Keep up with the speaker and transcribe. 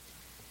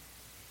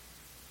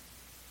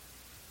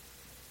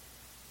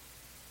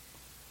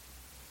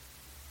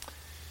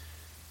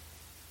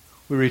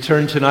We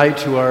return tonight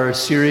to our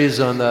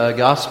series on the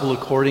Gospel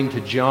according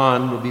to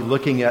John. We'll be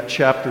looking at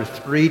chapter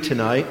 3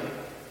 tonight.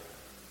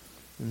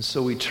 And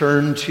so we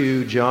turn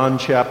to John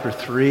chapter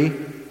 3.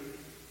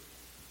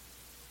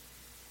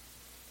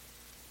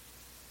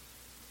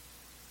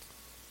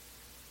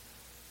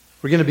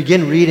 We're going to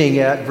begin reading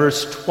at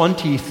verse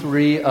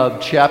 23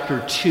 of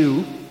chapter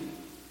 2.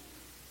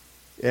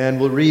 And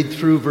we'll read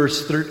through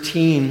verse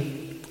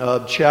 13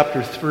 of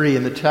chapter 3.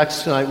 And the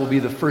text tonight will be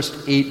the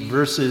first 8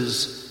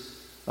 verses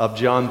of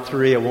John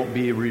 3. I won't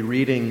be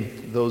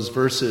rereading those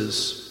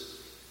verses.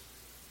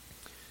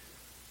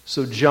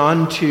 So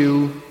John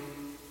 2,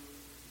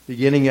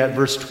 beginning at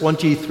verse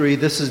 23,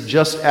 this is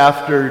just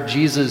after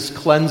Jesus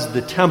cleansed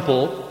the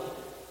temple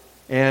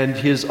and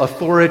his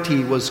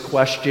authority was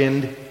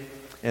questioned.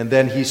 And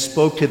then he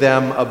spoke to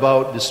them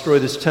about destroy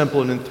this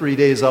temple and in 3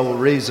 days I will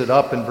raise it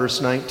up in verse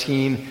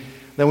 19.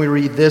 Then we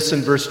read this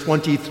in verse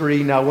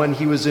 23. Now when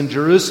he was in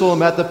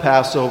Jerusalem at the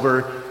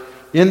Passover,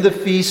 in the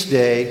feast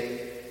day,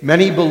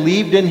 many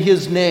believed in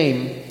his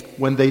name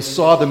when they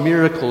saw the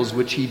miracles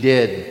which he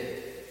did.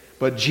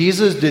 But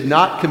Jesus did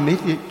not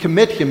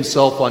commit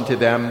himself unto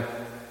them,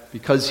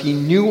 because he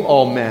knew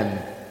all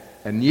men,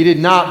 and needed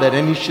not that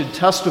any should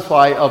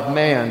testify of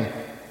man,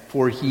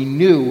 for he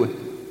knew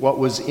what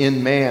was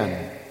in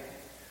man.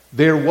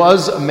 There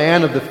was a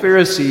man of the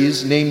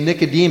Pharisees named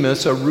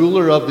Nicodemus, a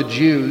ruler of the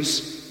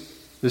Jews.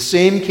 The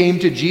same came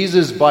to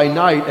Jesus by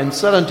night and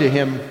said unto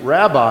him,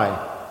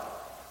 Rabbi,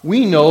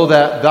 we know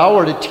that thou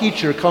art a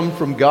teacher come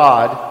from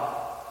God,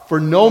 for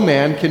no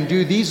man can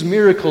do these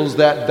miracles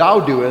that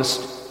thou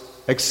doest,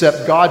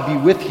 except God be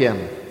with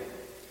him.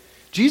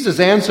 Jesus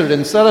answered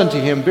and said unto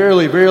him,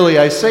 Verily, verily,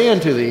 I say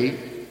unto thee,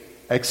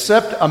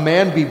 except a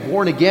man be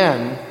born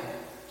again,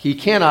 he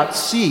cannot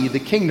see the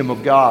kingdom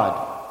of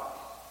God.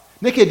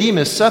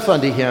 Nicodemus saith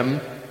unto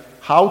him,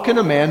 How can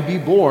a man be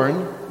born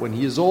when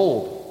he is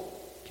old?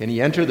 Can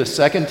he enter the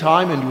second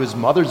time into his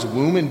mother's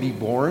womb and be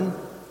born?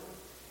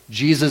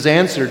 Jesus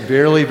answered,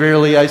 Verily,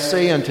 verily, I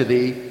say unto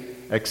thee,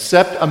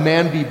 except a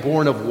man be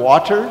born of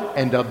water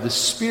and of the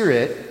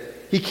Spirit,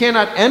 he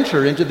cannot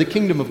enter into the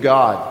kingdom of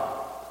God.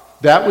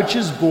 That which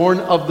is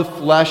born of the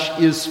flesh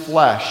is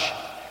flesh,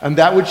 and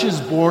that which is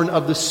born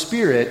of the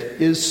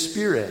Spirit is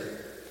spirit.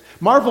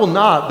 Marvel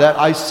not that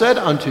I said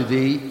unto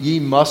thee, Ye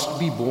must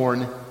be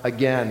born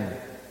again.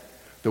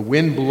 The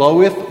wind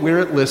bloweth where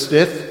it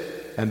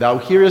listeth, and thou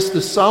hearest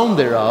the sound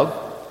thereof,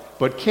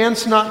 but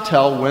canst not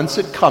tell whence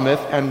it cometh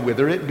and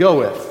whither it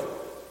goeth.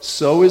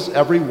 So is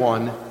every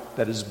one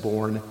that is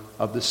born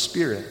of the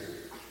Spirit.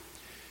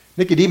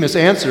 Nicodemus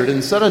answered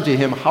and said unto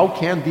him, How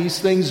can these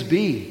things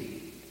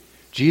be?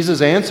 Jesus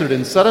answered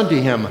and said unto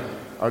him,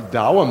 Art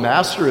thou a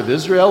master of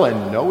Israel,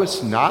 and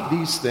knowest not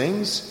these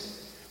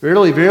things?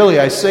 Verily,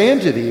 verily, I say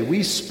unto thee,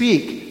 we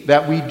speak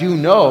that we do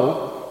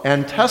know,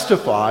 and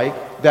testify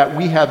that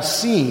we have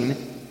seen,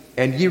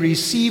 and ye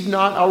receive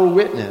not our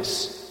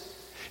witness.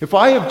 If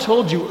I have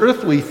told you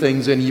earthly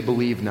things and ye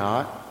believe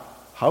not,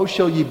 how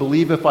shall ye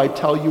believe if I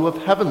tell you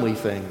of heavenly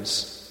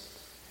things?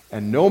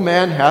 And no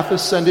man hath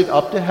ascended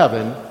up to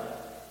heaven,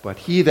 but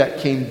he that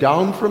came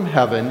down from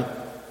heaven,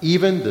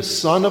 even the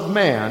Son of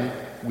Man,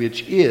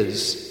 which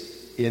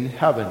is in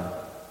heaven.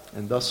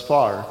 And thus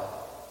far,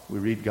 we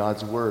read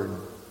God's word.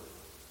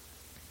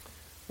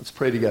 Let's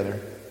pray together.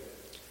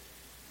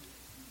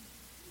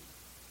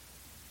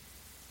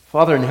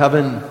 Father in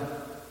heaven,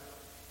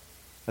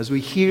 as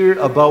we hear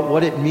about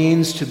what it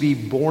means to be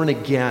born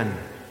again,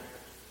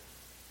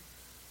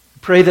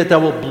 pray that thou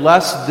will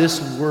bless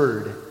this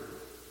word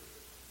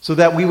so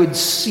that we would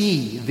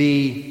see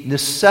the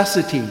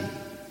necessity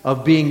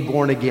of being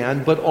born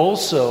again, but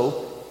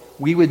also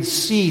we would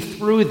see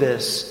through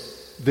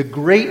this the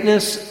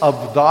greatness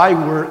of thy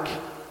work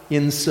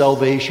in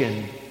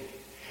salvation.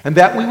 And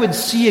that we would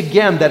see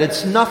again that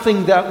it's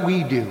nothing that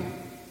we do,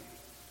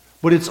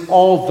 but it's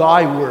all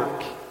thy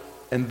work,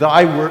 and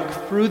thy work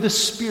through the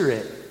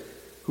Spirit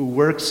who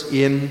works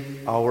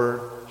in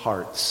our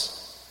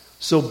hearts.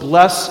 So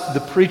bless the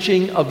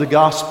preaching of the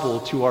gospel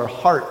to our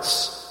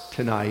hearts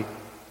tonight.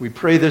 We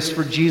pray this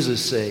for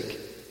Jesus' sake.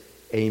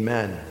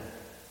 Amen.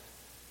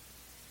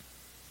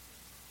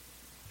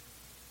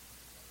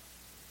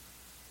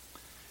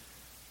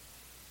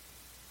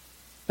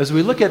 As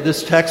we look at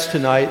this text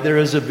tonight, there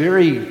is a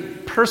very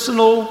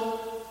personal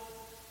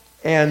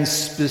and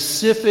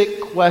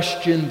specific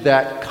question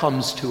that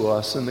comes to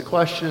us. And the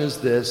question is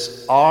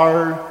this: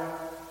 Are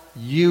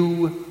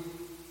you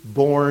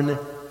born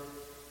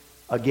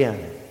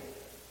again?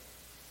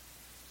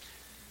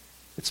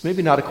 It's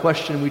maybe not a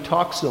question we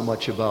talk so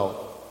much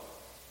about.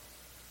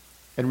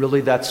 And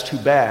really that's too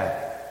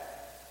bad.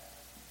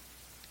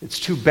 It's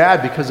too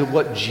bad because of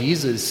what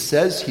Jesus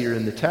says here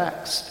in the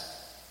text.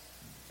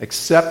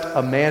 Except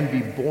a man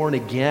be born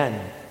again,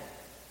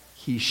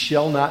 he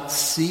shall not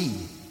see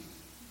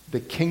the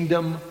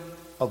kingdom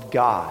of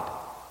God.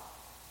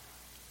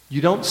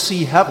 You don't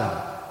see heaven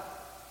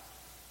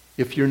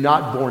if you're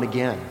not born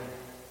again.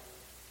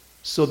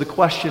 So the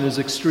question is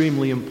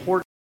extremely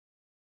important.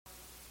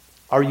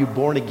 Are you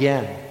born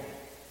again?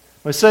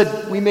 I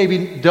said we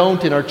maybe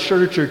don't in our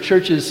church or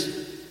churches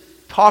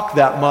talk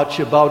that much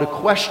about a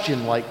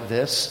question like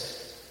this.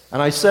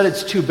 And I said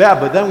it's too bad,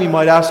 but then we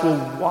might ask, well,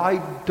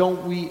 why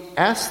don't we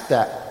ask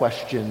that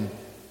question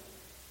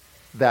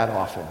that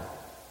often?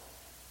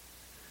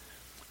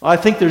 I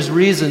think there's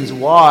reasons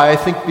why. I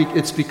think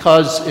it's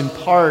because, in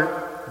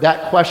part,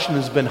 that question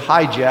has been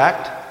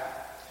hijacked.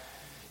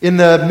 In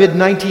the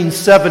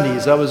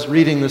mid-1970s, I was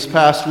reading this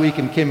past week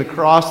and came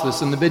across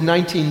this. In the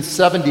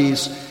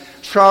mid-1970s,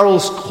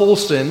 Charles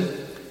Colson,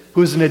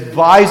 who's an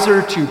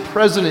advisor to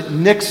President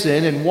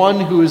Nixon and one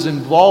who is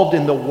involved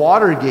in the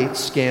Watergate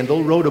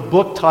scandal, wrote a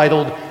book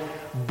titled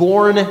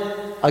Born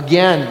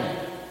Again.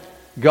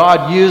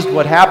 God used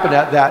what happened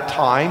at that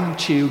time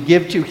to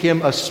give to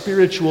him a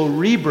spiritual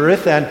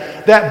rebirth, and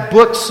that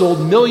book sold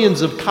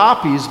millions of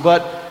copies,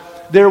 but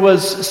there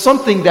was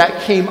something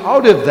that came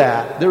out of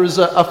that. There was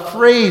a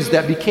phrase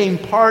that became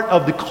part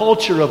of the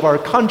culture of our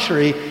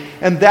country,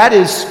 and that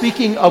is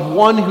speaking of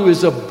one who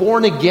is a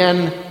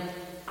born-again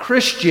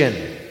Christian.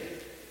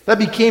 That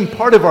became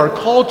part of our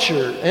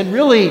culture, and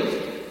really,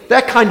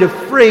 that kind of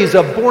phrase,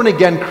 a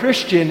born-again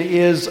Christian,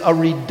 is a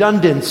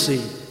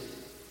redundancy.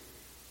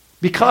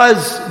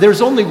 Because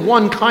there's only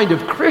one kind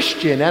of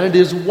Christian, and it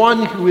is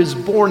one who is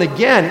born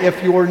again.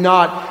 If you're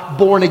not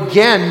born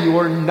again, you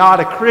are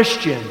not a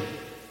Christian.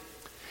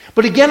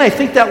 But again, I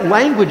think that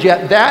language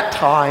at that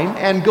time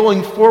and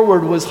going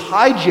forward was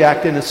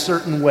hijacked in a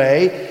certain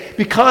way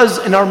because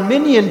an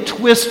Arminian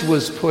twist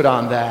was put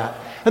on that.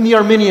 And the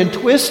Arminian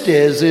twist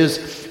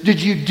is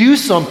did you do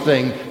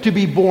something to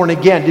be born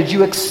again? Did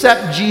you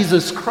accept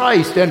Jesus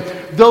Christ? And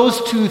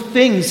those two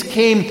things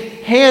came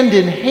hand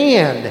in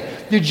hand.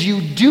 Did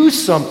you do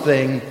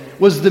something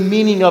was the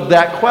meaning of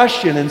that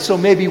question. And so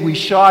maybe we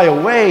shy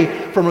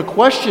away from a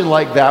question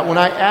like that. When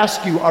I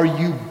ask you, are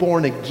you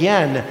born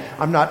again?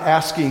 I'm not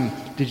asking,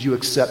 did you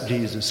accept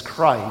Jesus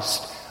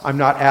Christ? I'm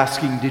not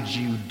asking, did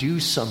you do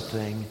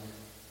something?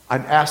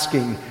 I'm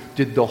asking,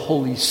 did the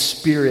Holy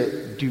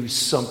Spirit do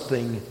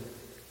something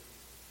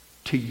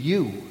to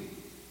you?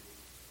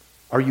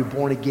 Are you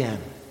born again?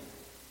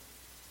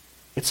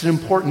 It's an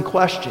important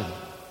question.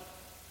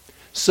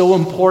 So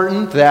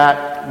important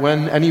that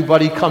when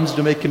anybody comes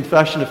to make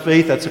confession of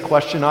faith, that's a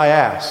question I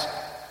ask.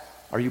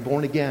 Are you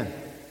born again?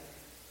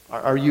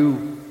 Are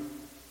you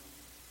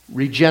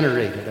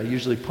regenerated? I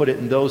usually put it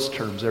in those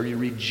terms. Are you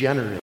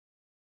regenerated?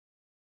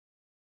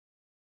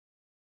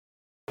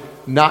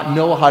 Not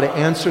know how to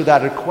answer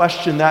that or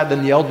question that,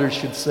 then the elders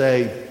should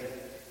say,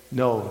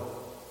 no,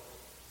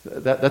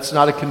 that's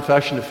not a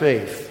confession of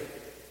faith.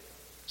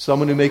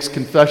 Someone who makes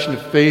confession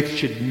of faith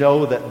should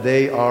know that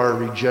they are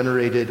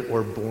regenerated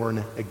or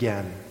born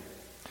again.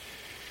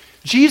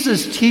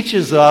 Jesus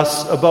teaches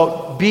us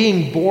about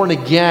being born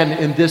again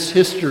in this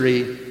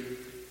history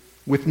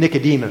with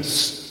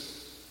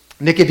Nicodemus.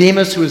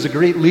 Nicodemus, who is a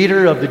great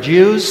leader of the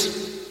Jews.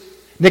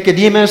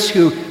 Nicodemus,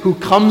 who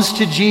comes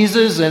to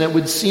Jesus, and it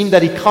would seem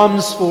that he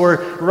comes for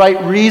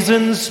right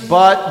reasons,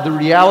 but the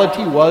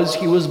reality was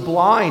he was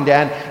blind,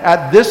 and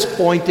at this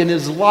point in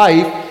his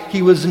life,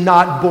 he was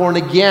not born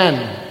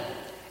again.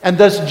 And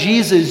thus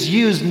Jesus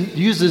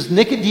uses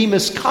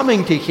Nicodemus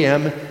coming to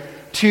him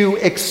to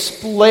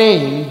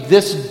explain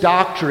this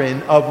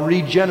doctrine of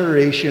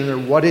regeneration, or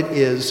what it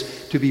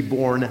is to be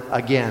born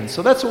again.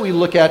 So that's what we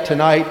look at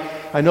tonight.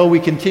 I know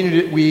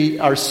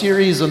our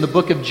series on the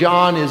book of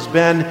John has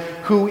been,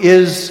 who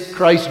is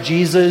Christ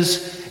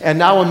Jesus? And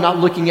now I'm not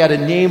looking at a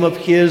name of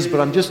his, but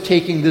I'm just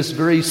taking this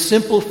very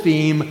simple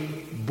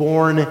theme,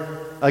 born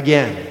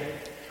again.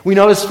 We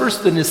notice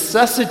first the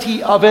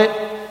necessity of it,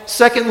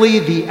 secondly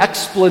the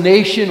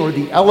explanation or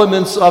the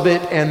elements of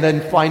it, and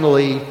then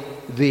finally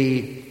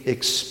the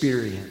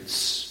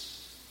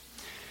experience.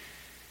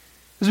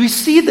 As we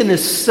see the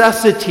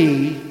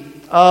necessity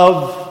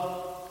of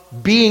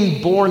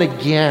being born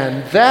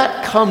again,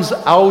 that comes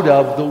out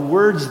of the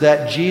words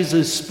that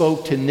Jesus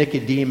spoke to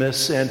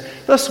Nicodemus, and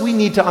thus we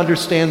need to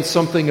understand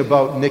something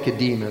about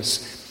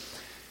Nicodemus.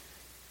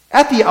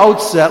 At the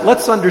outset,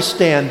 let's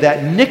understand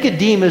that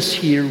Nicodemus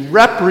here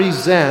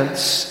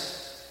represents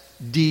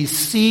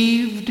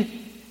deceived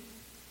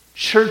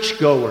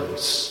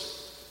churchgoers.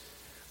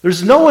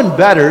 There's no one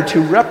better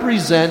to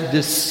represent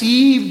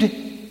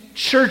deceived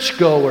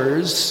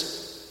churchgoers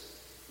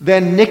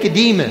than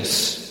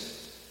Nicodemus.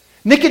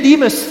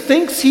 Nicodemus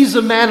thinks he's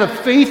a man of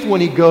faith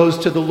when he goes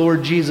to the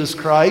Lord Jesus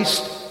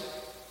Christ,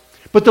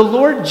 but the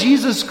Lord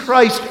Jesus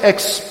Christ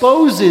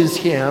exposes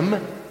him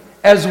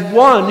as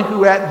one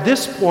who at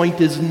this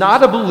point is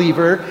not a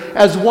believer,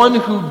 as one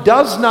who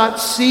does not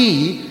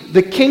see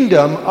the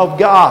kingdom of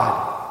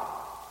God.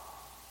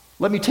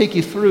 Let me take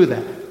you through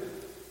that.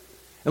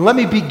 And let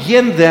me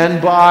begin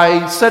then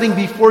by setting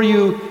before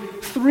you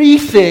three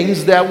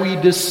things that we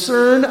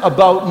discern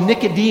about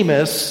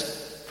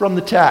Nicodemus from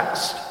the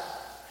text.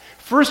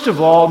 First of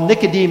all,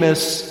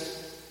 Nicodemus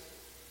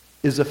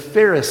is a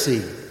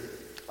Pharisee.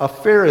 A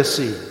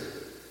Pharisee.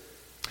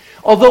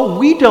 Although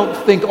we don't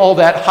think all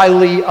that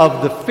highly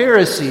of the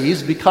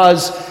Pharisees,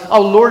 because our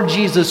Lord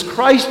Jesus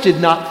Christ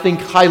did not think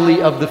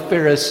highly of the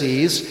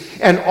Pharisees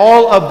and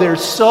all of their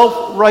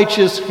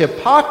self-righteous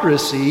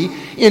hypocrisy,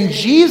 in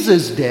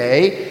Jesus'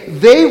 day,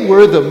 they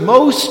were the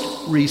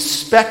most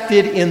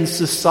respected in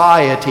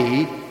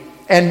society,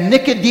 and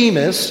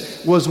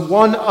Nicodemus was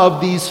one of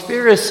these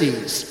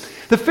Pharisees.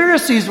 The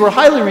Pharisees were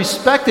highly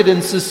respected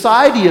in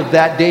society of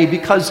that day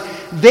because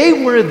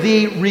they were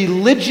the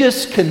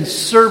religious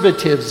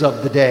conservatives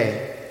of the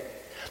day.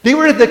 They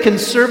were the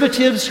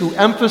conservatives who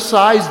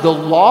emphasized the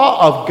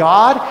law of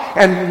God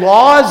and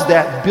laws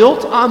that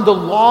built on the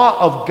law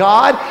of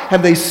God,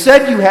 and they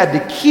said you had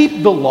to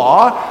keep the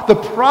law. The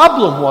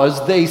problem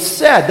was they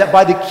said that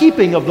by the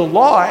keeping of the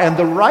law and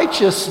the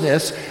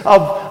righteousness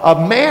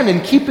of man in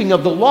keeping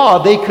of the law,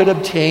 they could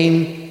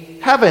obtain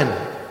heaven.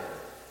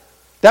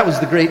 That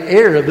was the great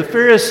error of the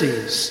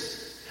Pharisees.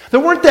 There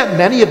weren't that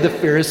many of the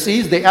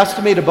Pharisees. They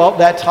estimate about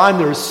that time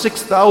there were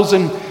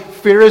 6,000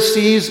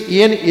 Pharisees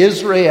in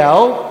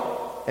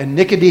Israel, and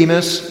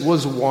Nicodemus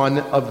was one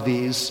of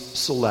these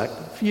select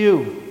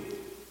few.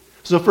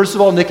 So first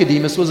of all,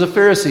 Nicodemus was a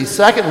Pharisee.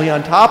 Secondly,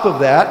 on top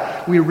of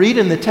that, we read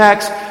in the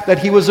text that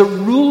he was a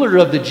ruler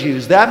of the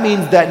Jews. That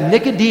means that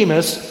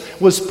Nicodemus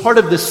was part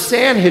of the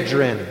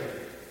Sanhedrin.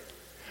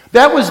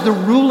 That was the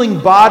ruling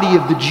body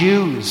of the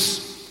Jews.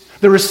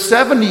 There were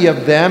 70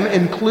 of them,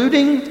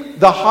 including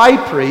the high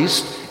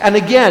priest. And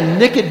again,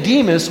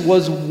 Nicodemus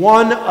was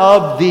one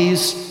of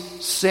these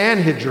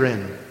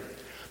Sanhedrin.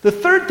 The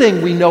third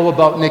thing we know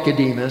about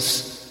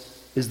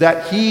Nicodemus is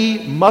that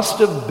he must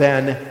have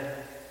been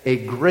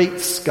a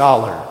great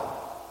scholar.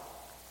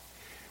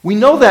 We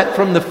know that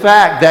from the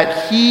fact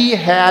that he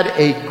had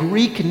a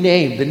Greek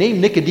name. The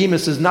name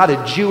Nicodemus is not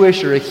a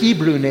Jewish or a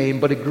Hebrew name,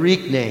 but a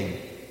Greek name.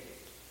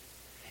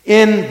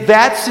 In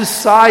that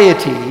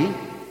society,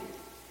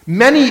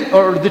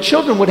 the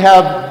children would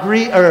have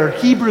Greek or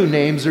Hebrew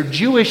names or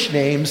Jewish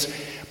names,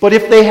 but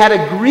if they had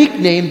a Greek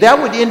name, that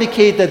would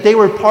indicate that they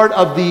were part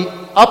of the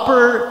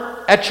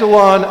upper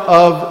echelon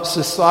of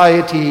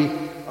society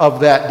of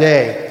that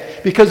day.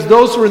 Because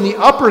those who were in the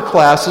upper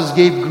classes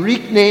gave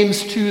Greek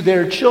names to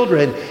their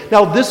children.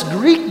 Now, this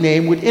Greek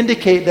name would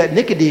indicate that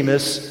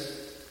Nicodemus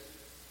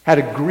had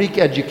a Greek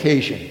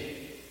education.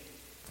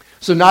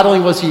 So not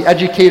only was he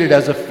educated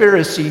as a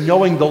Pharisee,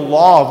 knowing the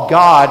law of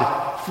God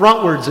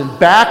frontwards and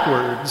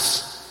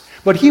backwards,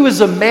 but he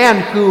was a man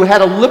who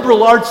had a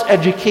liberal arts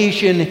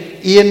education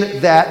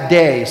in that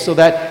day, so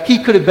that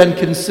he could have been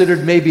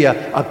considered maybe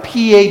a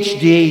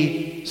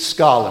PhD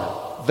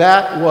scholar.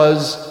 That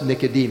was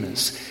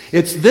Nicodemus.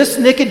 It's this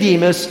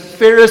Nicodemus,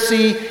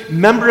 Pharisee,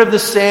 member of the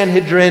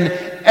Sanhedrin,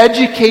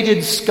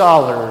 educated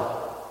scholar,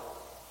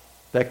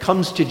 that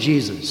comes to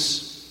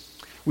Jesus.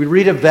 We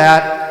read of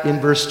that in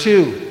verse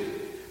 2.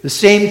 The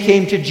same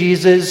came to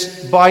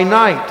Jesus by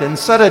night and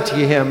said unto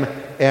him,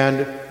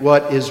 and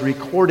what is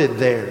recorded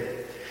there.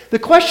 The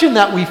question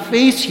that we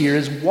face here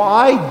is,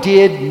 why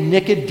did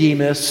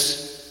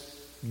Nicodemus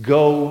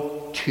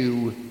go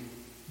to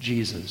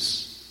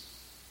Jesus?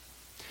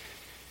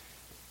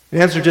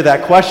 The answer to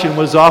that question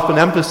was often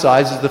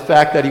emphasized as the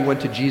fact that he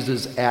went to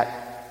Jesus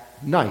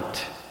at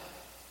night.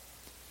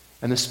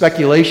 And the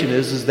speculation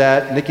is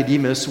that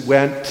Nicodemus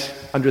went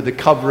under the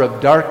cover of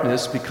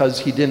darkness because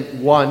he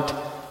didn't want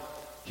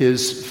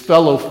his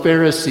fellow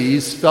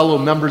Pharisees, fellow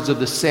members of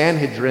the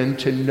Sanhedrin,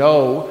 to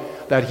know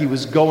that he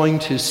was going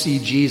to see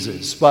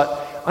Jesus.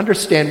 But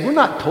understand, we're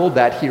not told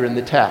that here in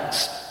the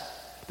text.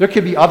 There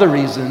could be other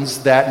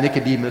reasons that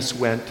Nicodemus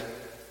went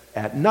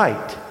at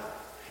night.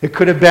 It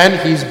could have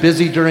been he's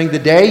busy during the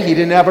day. He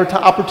didn't have an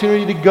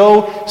opportunity to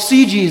go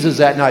see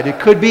Jesus at night. It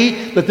could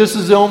be that this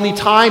is the only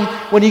time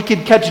when he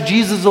could catch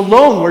Jesus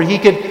alone, where he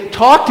could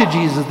talk to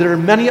Jesus. There are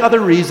many other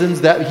reasons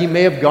that he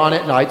may have gone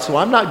at night, so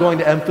I'm not going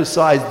to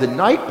emphasize the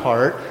night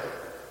part,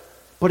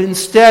 but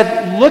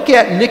instead look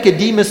at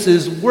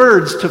Nicodemus's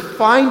words to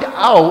find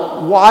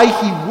out why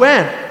he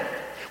went.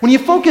 When you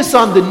focus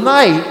on the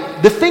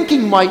night, the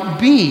thinking might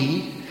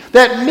be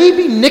that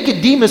maybe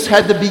Nicodemus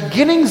had the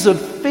beginnings of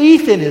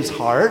faith in his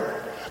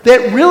heart,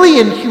 that really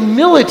in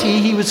humility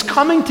he was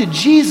coming to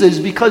Jesus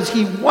because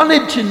he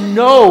wanted to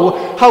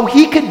know how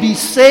he could be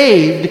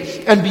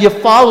saved and be a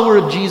follower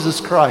of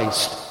Jesus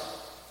Christ.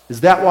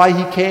 Is that why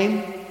he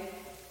came?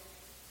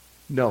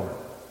 No.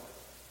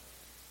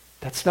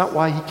 That's not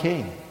why he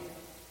came.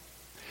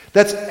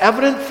 That's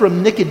evident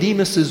from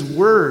Nicodemus's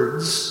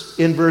words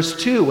in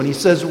verse 2 when he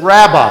says,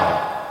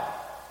 Rabbi.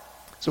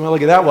 So when I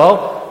look at that,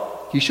 well,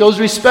 he shows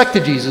respect to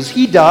Jesus.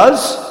 He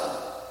does.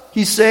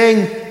 He's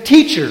saying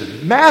teacher,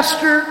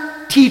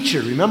 master,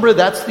 teacher. Remember,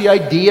 that's the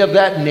idea of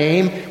that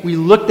name. We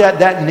looked at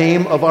that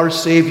name of our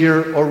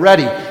Savior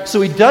already.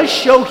 So he does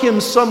show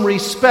him some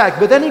respect.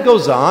 But then he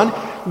goes on,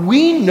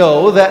 we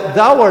know that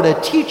thou art a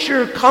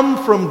teacher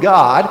come from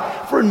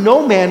God, for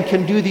no man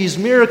can do these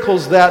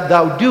miracles that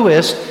thou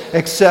doest,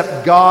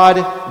 except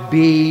God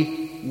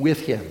be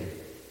with him.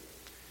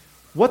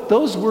 What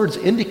those words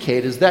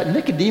indicate is that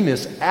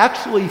Nicodemus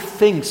actually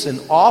thinks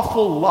an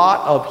awful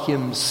lot of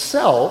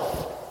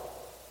himself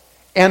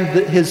and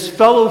his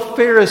fellow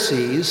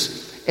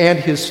Pharisees and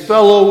his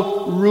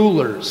fellow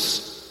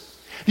rulers.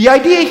 The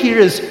idea here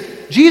is,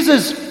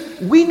 Jesus,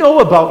 we know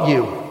about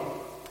you.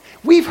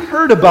 We've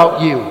heard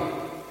about you.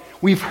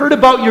 We've heard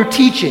about your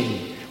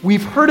teaching.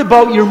 We've heard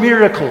about your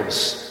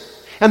miracles.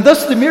 And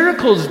thus the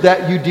miracles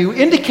that you do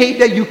indicate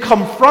that you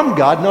come from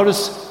God.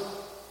 Notice,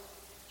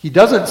 he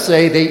doesn't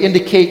say they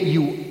indicate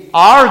you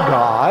are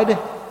God.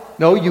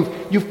 No,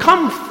 you've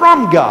come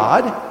from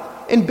God.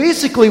 And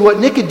basically what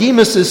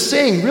Nicodemus is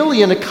saying,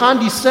 really in a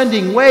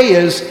condescending way,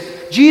 is,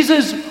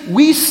 Jesus,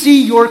 we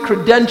see your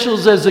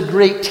credentials as a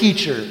great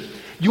teacher.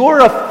 You're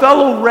a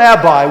fellow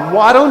rabbi.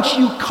 Why don't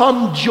you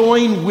come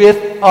join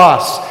with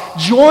us?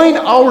 Join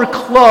our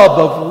club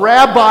of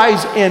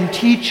rabbis and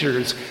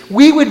teachers.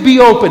 We would be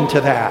open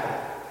to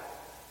that.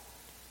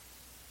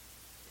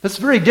 That's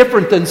very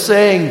different than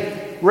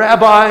saying,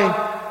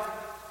 Rabbi,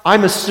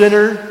 I'm a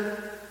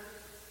sinner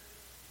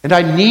and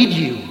I need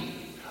you.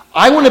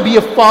 I want to be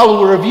a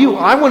follower of you.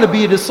 I want to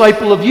be a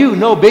disciple of you.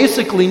 No,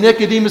 basically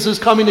Nicodemus is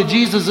coming to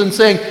Jesus and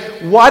saying,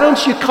 why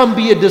don't you come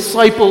be a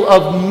disciple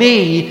of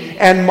me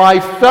and my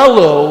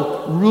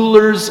fellow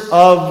rulers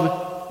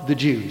of the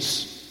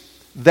Jews?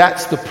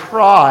 That's the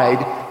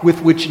pride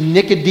with which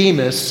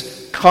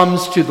Nicodemus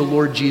comes to the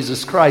Lord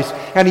Jesus Christ.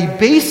 And he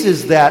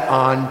bases that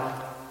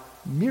on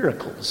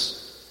miracles.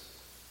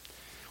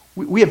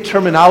 We have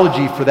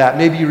terminology for that.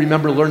 Maybe you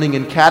remember learning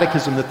in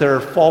catechism that there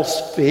are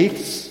false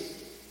faiths.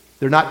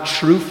 They're not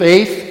true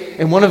faith,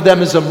 and one of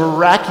them is a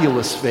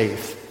miraculous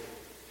faith.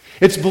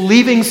 It's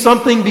believing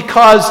something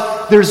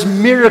because there's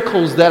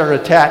miracles that are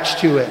attached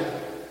to it.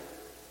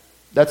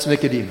 That's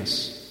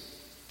Nicodemus.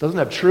 Doesn't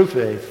have true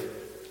faith.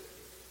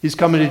 He's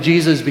coming to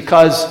Jesus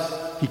because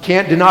he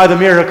can't deny the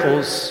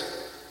miracles,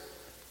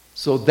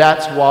 so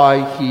that's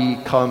why he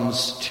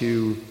comes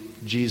to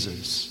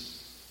Jesus.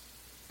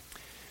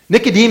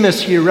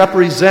 Nicodemus here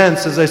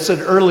represents, as I said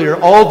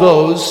earlier, all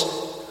those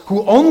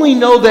who only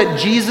know that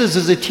Jesus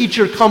is a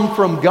teacher come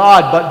from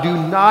God, but do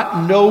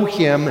not know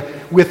him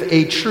with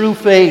a true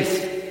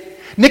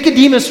faith.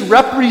 Nicodemus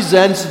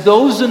represents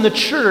those in the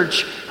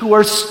church who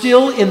are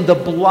still in the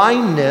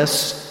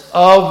blindness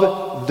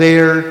of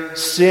their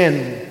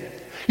sin.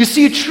 You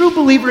see, a true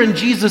believer in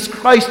Jesus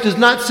Christ does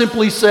not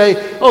simply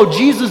say, oh,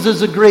 Jesus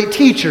is a great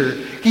teacher.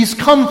 He's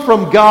come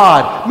from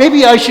God.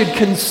 Maybe I should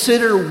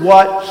consider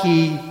what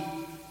he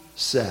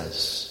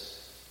says.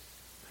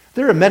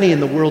 There are many in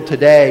the world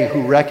today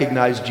who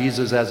recognize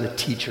Jesus as a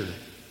teacher.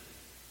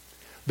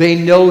 They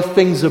know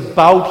things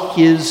about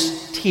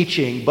his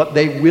teaching, but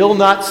they will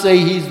not say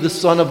he's the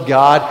Son of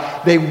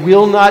God. They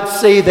will not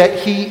say that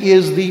he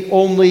is the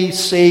only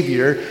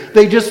Savior.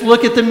 They just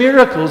look at the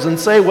miracles and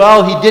say,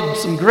 well, he did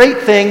some great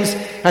things,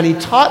 and he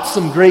taught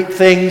some great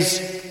things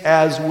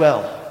as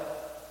well.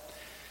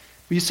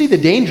 But you see the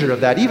danger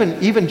of that,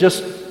 even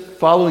just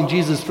following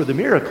Jesus for the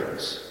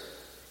miracles.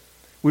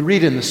 We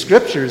read in the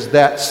Scriptures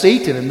that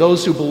Satan and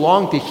those who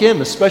belong to him,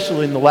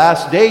 especially in the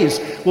last days,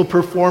 will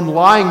perform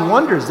lying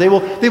wonders. They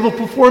will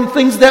perform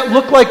things that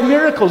look like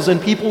miracles,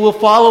 and people will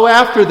follow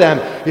after them.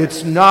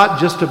 It's not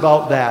just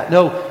about that.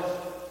 No,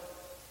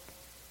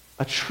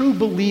 a true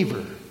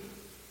believer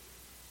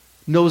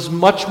knows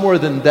much more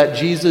than that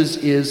Jesus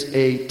is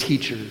a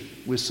teacher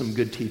with some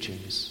good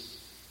teachings.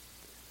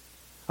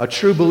 A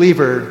true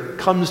believer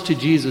comes to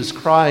Jesus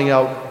crying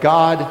out,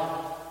 God,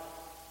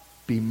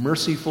 be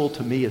merciful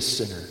to me, a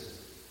sinner.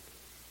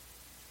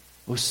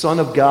 O Son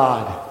of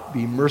God,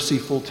 be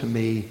merciful to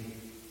me,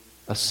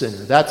 a sinner.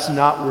 That's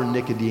not where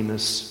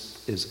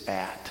Nicodemus is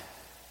at.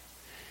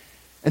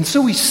 And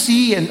so we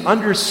see and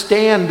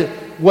understand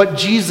what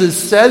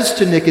Jesus says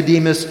to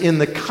Nicodemus in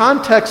the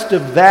context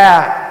of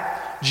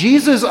that.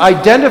 Jesus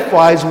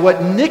identifies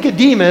what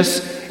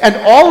Nicodemus and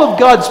all of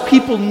God's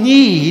people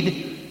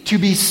need to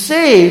be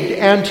saved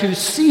and to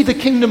see the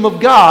kingdom of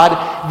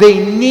God.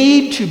 They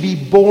need to be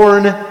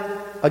born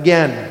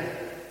again.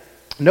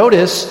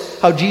 Notice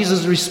how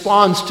Jesus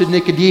responds to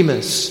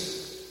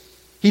Nicodemus.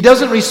 He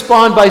doesn't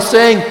respond by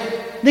saying,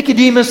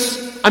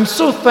 Nicodemus, I'm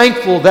so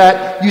thankful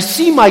that you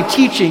see my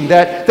teaching,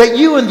 that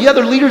you and the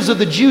other leaders of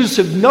the Jews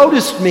have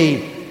noticed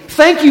me.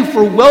 Thank you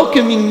for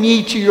welcoming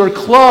me to your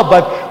club.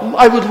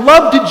 I would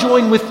love to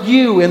join with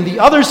you and the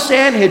other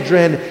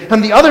Sanhedrin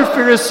and the other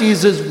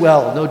Pharisees as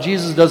well. No,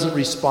 Jesus doesn't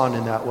respond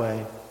in that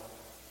way.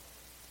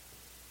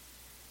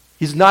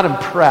 He's not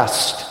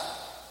impressed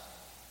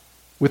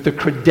with the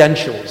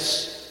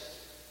credentials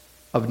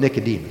of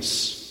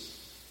Nicodemus.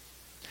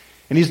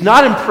 And he's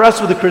not impressed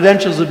with the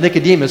credentials of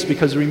Nicodemus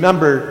because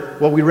remember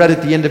what we read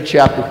at the end of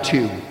chapter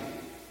 2.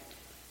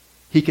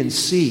 He can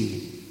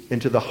see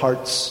into the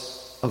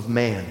hearts of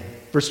man.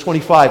 Verse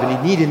 25, and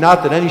he needed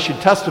not that any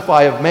should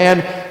testify of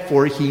man,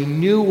 for he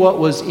knew what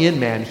was in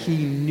man. He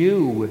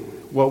knew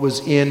what was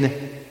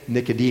in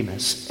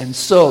Nicodemus. And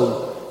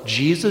so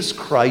Jesus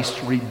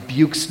Christ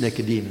rebukes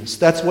Nicodemus.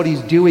 That's what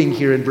he's doing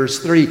here in verse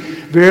 3.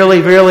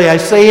 Verily, verily, I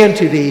say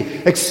unto thee,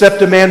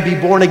 except a man be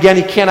born again,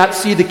 he cannot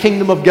see the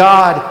kingdom of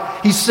God.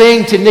 He's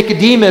saying to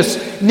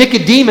Nicodemus,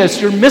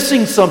 Nicodemus, you're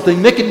missing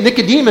something.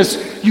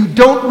 Nicodemus, you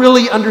don't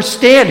really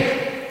understand.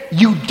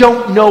 you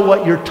don't know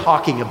what you're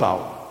talking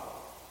about.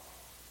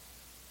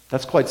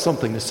 That's quite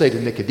something to say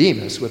to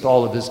Nicodemus with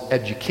all of his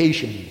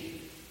education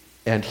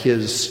and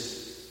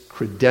his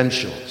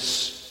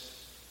credentials.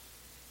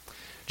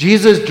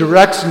 Jesus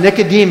directs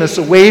Nicodemus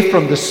away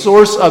from the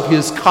source of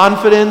his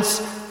confidence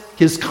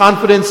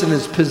in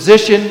his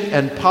position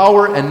and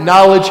power and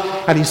knowledge,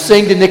 and he's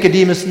saying to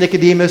Nicodemus,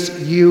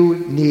 Nicodemus, you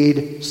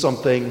need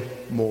something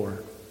more.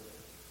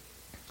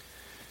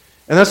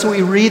 And that's what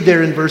we read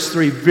there in verse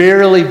 3.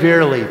 Verily,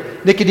 verily,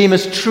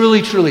 Nicodemus,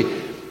 truly,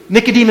 truly.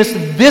 Nicodemus,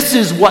 this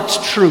is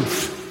what's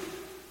truth.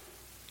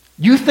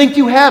 You think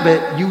you have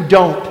it, you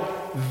don't.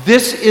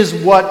 This is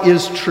what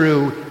is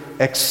true.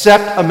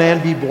 Except a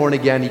man be born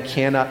again, he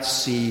cannot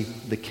see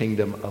the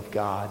kingdom of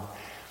God.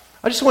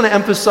 I just want to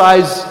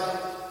emphasize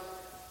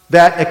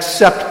that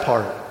except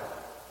part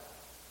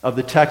of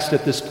the text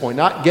at this point,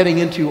 not getting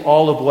into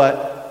all of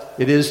what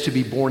it is to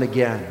be born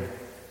again.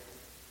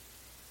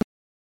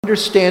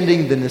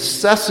 Understanding the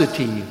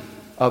necessity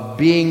of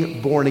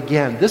being born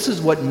again. This is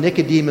what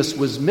Nicodemus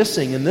was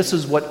missing, and this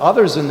is what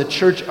others in the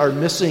church are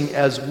missing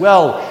as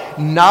well.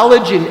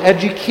 Knowledge and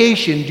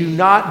education do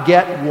not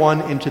get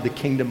one into the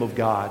kingdom of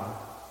God.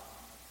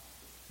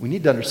 We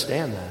need to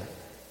understand that.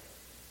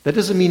 That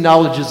doesn't mean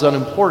knowledge is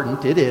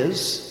unimportant. It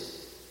is.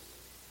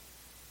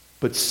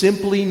 But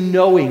simply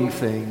knowing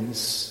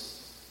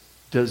things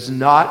does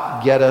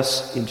not get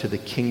us into the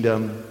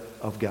kingdom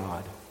of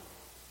God.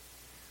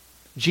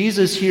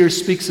 Jesus here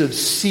speaks of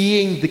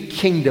seeing the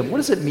kingdom. What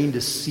does it mean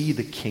to see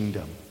the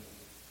kingdom?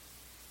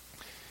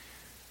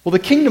 Well, the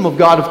kingdom of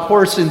God, of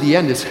course, in the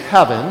end is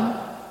heaven.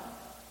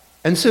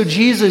 And so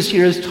Jesus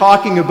here is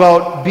talking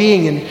about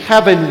being in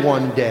heaven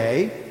one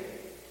day.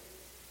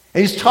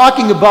 And he's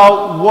talking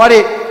about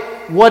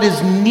what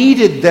is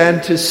needed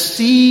then to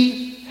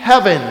see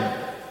heaven.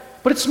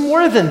 But it's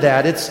more than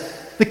that.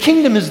 The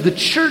kingdom is the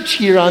church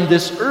here on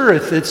this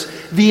earth. It's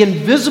the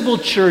invisible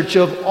church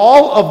of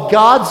all of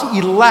God's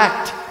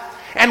elect.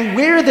 And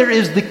where there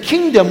is the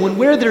kingdom,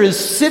 where there is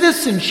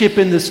citizenship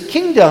in this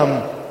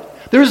kingdom,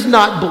 there is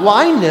not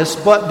blindness,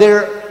 but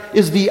there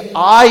is the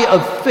eye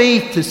of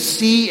faith to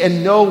see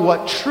and know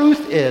what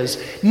truth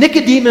is.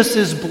 Nicodemus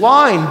is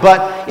blind,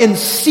 but in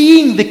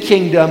seeing the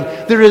kingdom,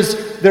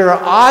 there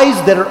are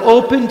eyes that are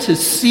open to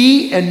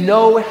see and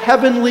know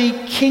heavenly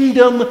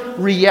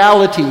kingdom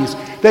realities.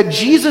 That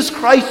Jesus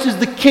Christ is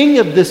the king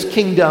of this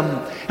kingdom,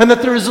 and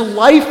that there is a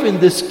life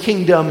in this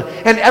kingdom,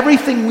 and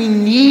everything we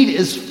need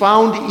is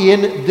found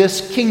in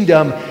this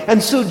kingdom.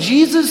 And so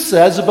Jesus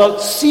says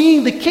about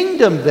seeing the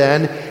kingdom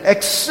then,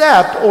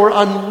 except or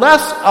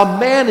unless a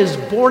man is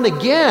born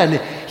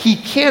again, he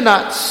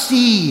cannot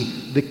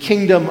see the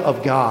kingdom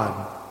of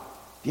God.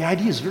 The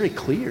idea is very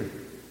clear.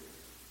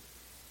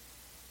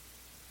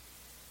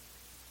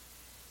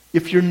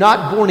 If you're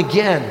not born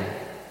again,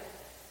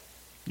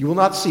 you will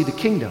not see the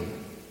kingdom.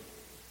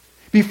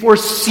 Before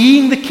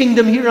seeing the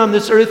kingdom here on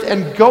this earth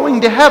and going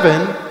to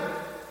heaven,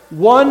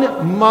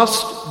 one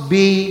must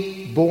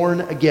be born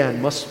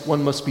again.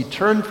 One must be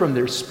turned from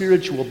their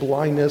spiritual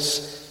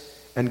blindness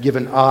and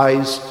given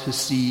eyes to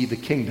see the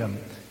kingdom.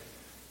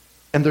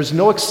 And there's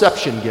no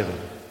exception given.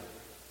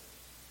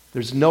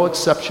 There's no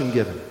exception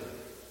given.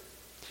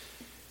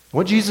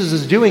 What Jesus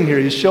is doing here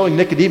is showing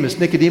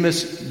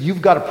Nicodemus,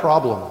 you've got a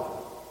problem.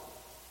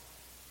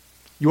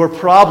 Your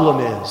problem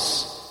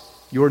is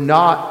you're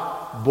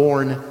not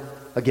born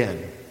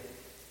again.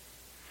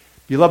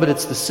 Beloved,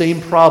 it's the same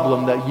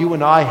problem that you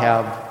and I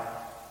have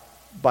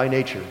by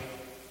nature.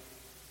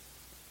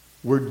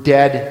 We're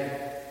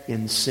dead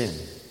in sin.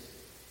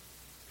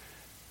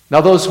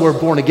 Now, those who are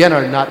born again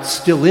are not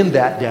still in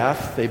that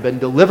death. They've been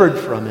delivered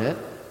from it.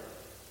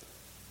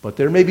 But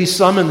there may be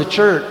some in the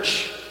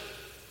church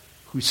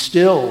who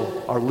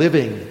still are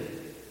living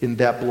in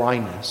that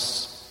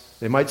blindness.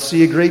 They might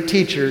see a great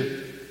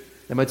teacher.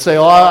 They might say,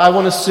 I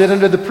want to sit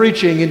under the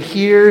preaching and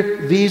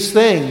hear these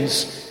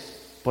things.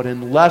 But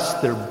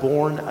unless they're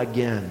born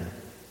again,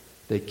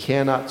 they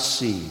cannot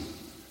see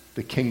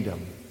the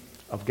kingdom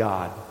of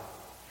God.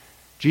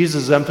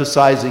 Jesus is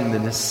emphasizing the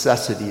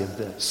necessity of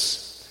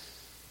this.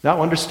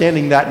 Now,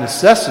 understanding that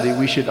necessity,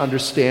 we should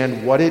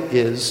understand what it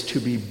is to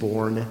be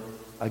born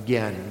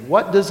again.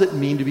 What does it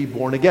mean to be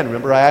born again?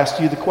 Remember, I asked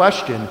you the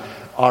question,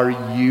 are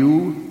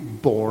you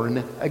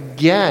born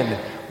again?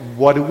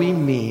 What do we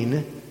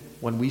mean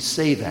when we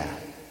say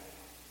that?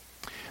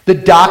 The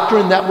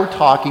doctrine that we're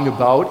talking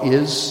about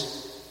is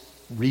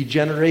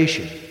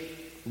regeneration.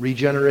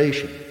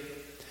 Regeneration.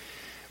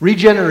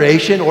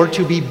 Regeneration, or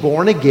to be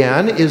born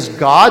again, is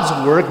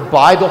God's work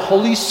by the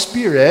Holy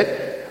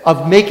Spirit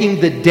of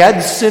making the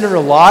dead sinner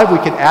alive. We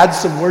can add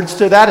some words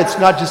to that. It's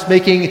not just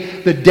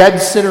making the dead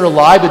sinner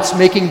alive, it's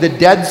making the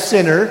dead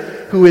sinner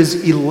who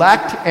is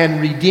elect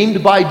and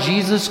redeemed by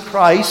Jesus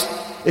Christ,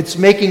 it's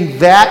making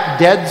that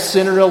dead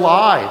sinner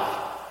alive.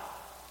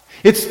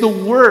 It's the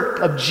work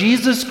of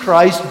Jesus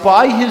Christ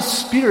by His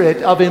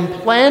Spirit of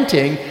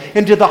implanting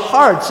into the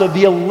hearts of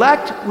the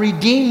elect,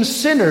 redeemed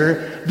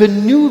sinner the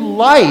new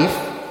life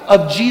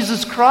of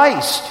Jesus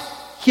Christ,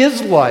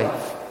 His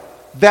life.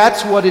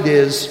 That's what it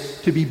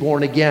is to be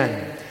born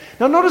again.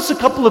 Now notice a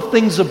couple of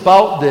things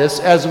about this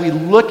as we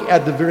look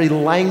at the very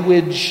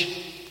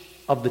language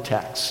of the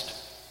text.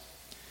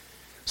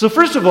 So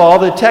first of all,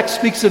 the text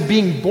speaks of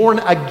being born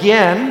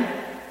again.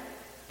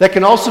 That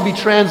can also be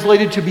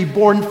translated to be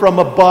born from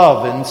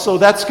above. And so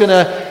that's going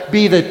to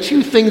be the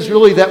two things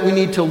really that we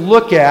need to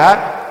look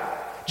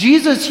at.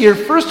 Jesus here,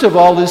 first of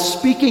all, is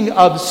speaking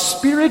of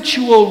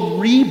spiritual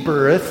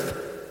rebirth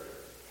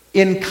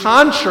in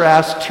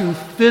contrast to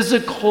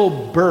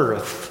physical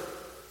birth.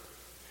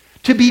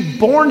 To be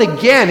born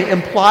again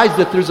implies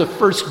that there's a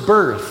first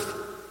birth.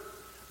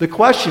 The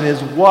question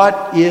is,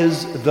 what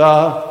is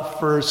the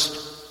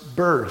first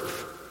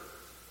birth?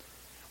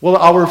 Well,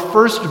 our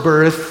first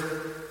birth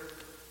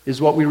is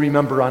what we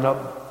remember on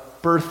a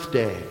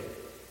birthday.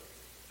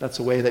 That's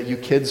a way that you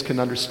kids can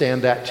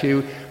understand that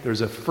too.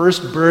 There's a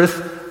first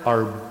birth,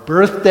 our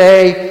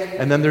birthday,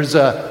 and then there's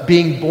a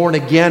being born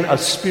again, a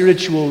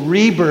spiritual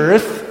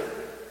rebirth.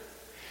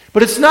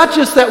 But it's not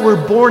just that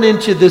we're born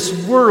into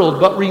this world,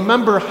 but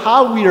remember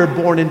how we are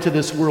born into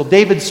this world.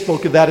 David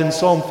spoke of that in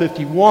Psalm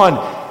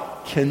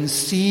 51.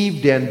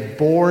 Conceived and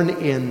born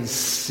in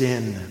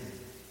sin.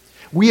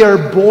 We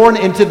are born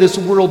into this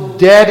world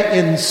dead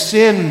in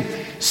sin.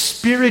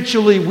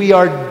 Spiritually, we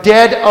are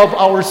dead of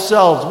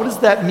ourselves. What does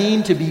that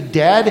mean to be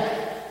dead?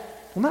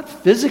 Well, not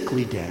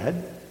physically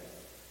dead,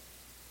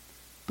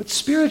 but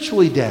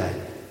spiritually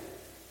dead.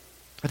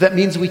 That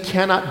means we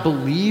cannot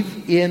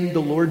believe in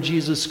the Lord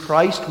Jesus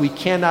Christ. We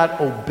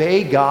cannot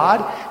obey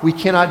God. We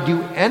cannot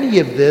do any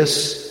of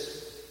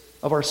this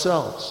of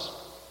ourselves.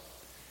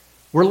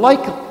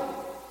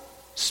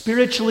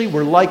 Spiritually,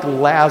 we're like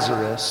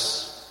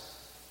Lazarus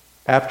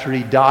after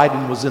he died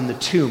and was in the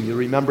tomb. You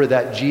remember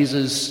that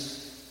Jesus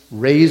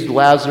raised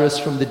Lazarus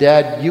from the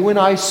dead. You and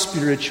I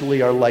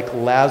spiritually are like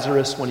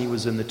Lazarus when he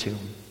was in the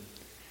tomb.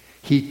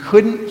 He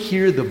couldn't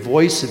hear the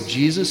voice of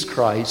Jesus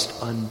Christ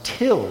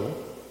until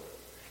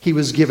he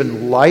was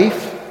given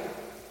life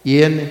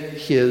in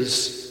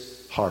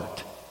his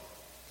heart.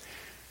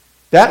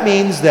 That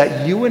means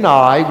that you and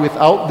I,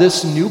 without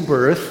this new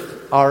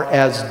birth, are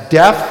as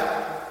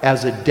deaf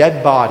as a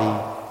dead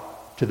body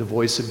to the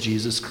voice of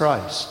Jesus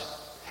Christ.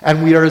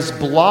 And we are as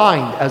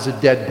blind as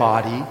a dead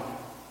body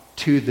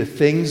to the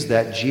things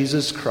that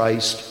Jesus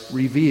Christ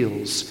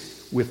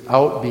reveals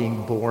without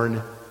being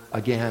born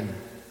again.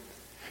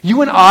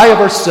 You and I of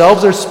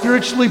ourselves are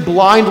spiritually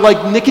blind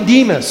like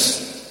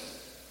Nicodemus.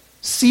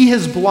 See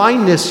his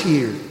blindness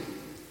here.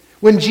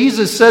 When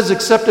Jesus says,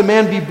 except a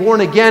man be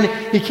born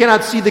again, he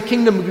cannot see the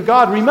kingdom of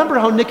God. Remember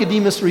how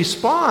Nicodemus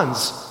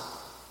responds.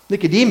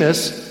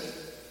 Nicodemus,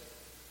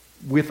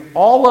 with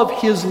all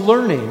of his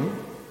learning,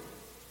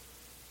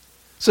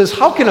 says,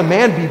 how can a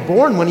man be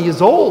born when he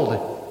is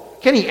old?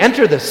 Can he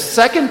enter the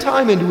second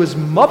time into his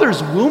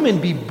mother's womb and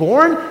be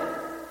born?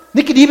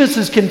 Nicodemus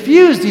is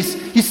confused.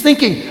 He's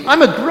thinking,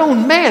 I'm a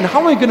grown man. How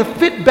am I going to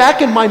fit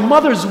back in my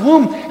mother's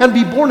womb and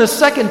be born a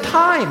second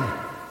time?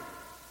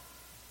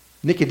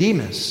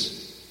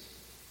 Nicodemus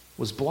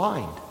was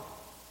blind.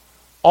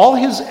 All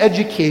his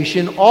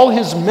education, all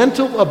his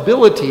mental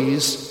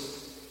abilities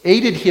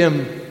aided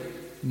him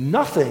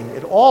nothing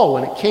at all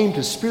when it came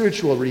to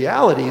spiritual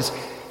realities.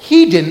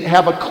 He didn't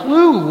have a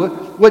clue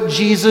what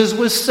Jesus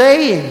was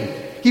saying.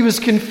 He was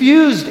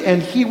confused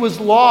and he was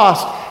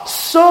lost.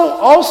 So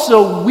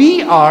also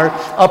we are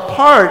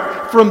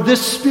apart from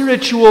this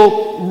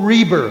spiritual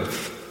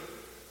rebirth.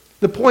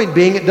 The point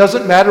being, it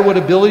doesn't matter what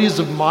abilities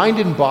of mind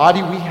and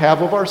body we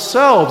have of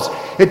ourselves.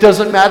 It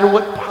doesn't matter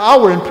what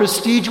power and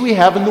prestige we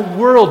have in the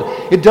world.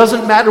 It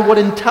doesn't matter what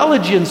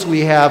intelligence we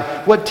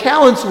have, what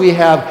talents we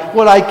have,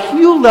 what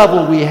IQ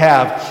level we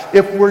have.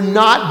 If we're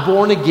not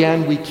born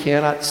again, we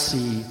cannot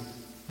see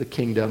the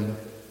kingdom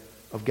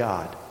of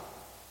God.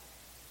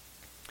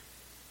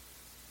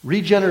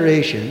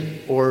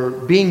 Regeneration, or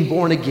being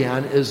born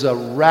again, is a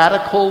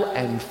radical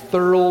and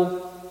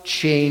thorough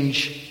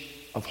change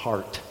of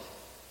heart.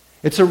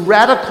 It's a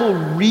radical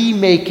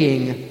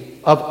remaking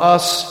of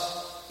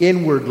us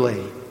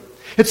inwardly.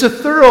 It's a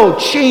thorough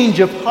change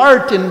of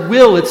heart and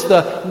will. It's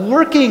the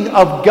working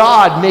of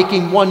God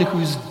making one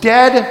who's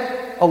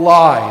dead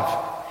alive.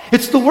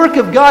 It's the work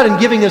of God in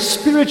giving a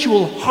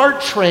spiritual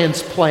heart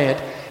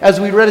transplant, as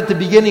we read at the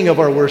beginning of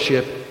our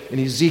worship in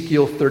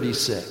Ezekiel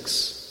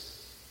 36.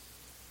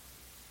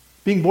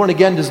 Being born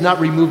again does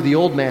not remove the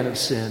old man of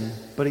sin,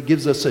 but it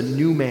gives us a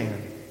new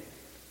man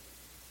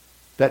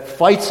that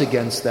fights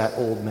against that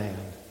old man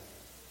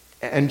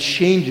and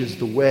changes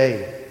the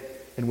way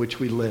in which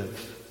we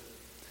live.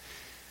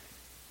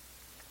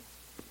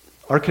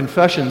 Our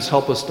confessions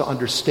help us to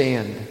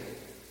understand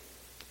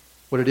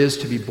what it is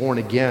to be born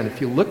again.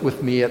 If you look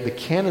with me at the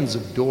Canons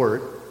of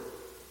Dort,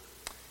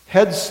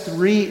 heads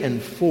 3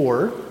 and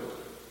 4,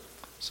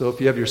 so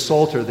if you have your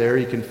Psalter there,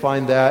 you can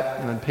find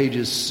that on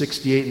pages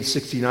 68 and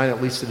 69,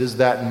 at least it is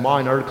that in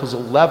mine, Articles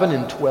 11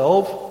 and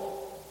 12.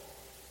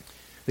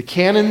 The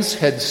Canons,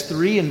 heads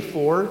 3 and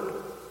 4,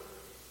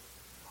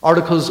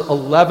 Articles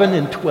 11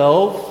 and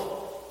 12.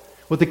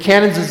 What the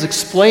Canons is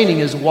explaining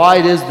is why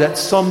it is that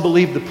some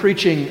believe the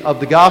preaching of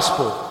the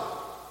gospel.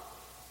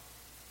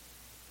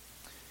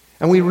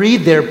 And we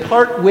read there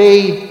part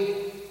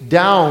way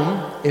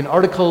down in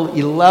Article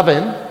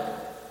 11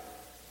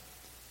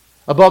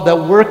 about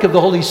that work of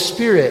the Holy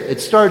Spirit. It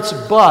starts,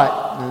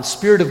 but, and the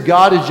Spirit of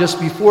God is just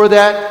before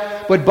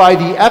that, but by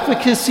the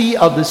efficacy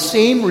of the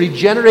same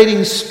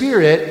regenerating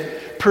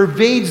Spirit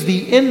pervades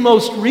the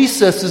inmost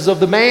recesses of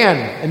the man.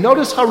 And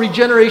notice how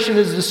regeneration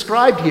is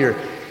described here.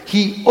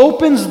 He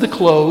opens the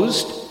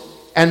closed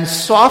and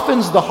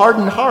softens the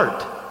hardened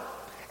heart,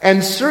 and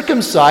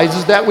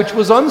circumcises that which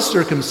was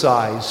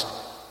uncircumcised,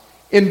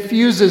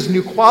 infuses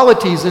new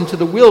qualities into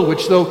the will,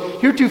 which though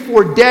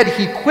heretofore dead,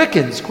 he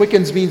quickens.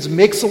 Quickens means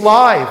makes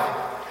alive.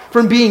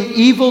 From being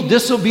evil,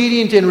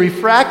 disobedient, and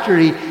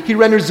refractory, he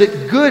renders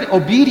it good,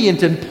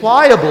 obedient, and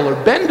pliable or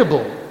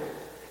bendable.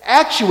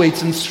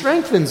 Actuates and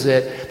strengthens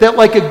it, that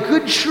like a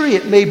good tree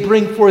it may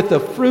bring forth the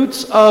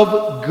fruits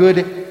of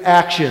good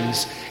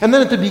actions. And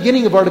then at the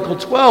beginning of Article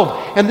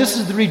 12, and this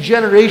is the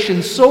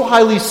regeneration so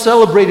highly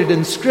celebrated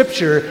in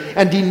Scripture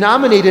and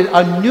denominated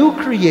a new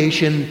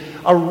creation,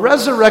 a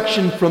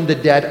resurrection from the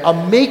dead,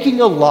 a making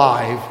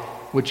alive,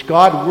 which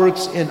God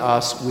works in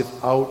us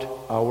without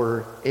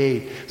our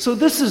aid. So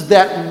this is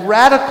that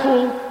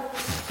radical,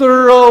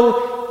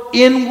 thorough,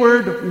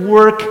 inward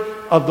work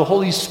of the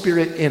Holy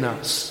Spirit in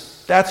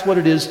us. That's what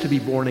it is to be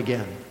born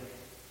again.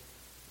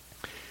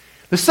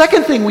 The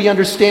second thing we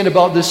understand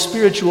about this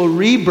spiritual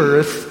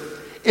rebirth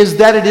is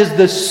that it is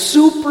the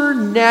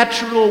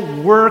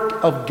supernatural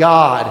work of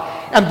God,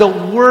 and the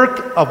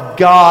work of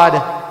God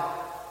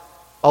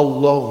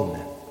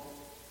alone.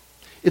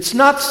 It's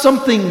not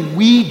something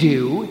we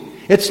do.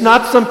 It's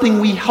not something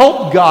we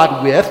help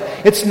God with.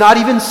 It's not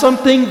even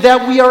something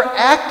that we are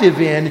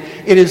active in.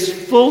 It is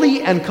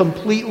fully and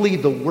completely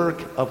the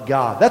work of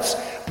God. That's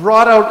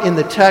brought out in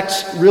the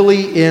text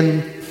really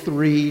in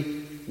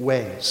three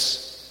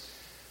ways.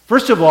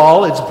 First of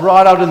all, it's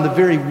brought out in the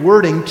very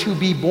wording, to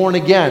be born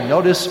again.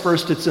 Notice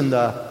first it's in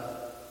the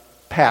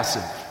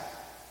passive.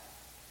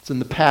 It's in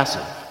the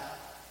passive.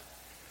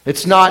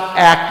 It's not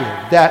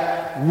active,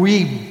 that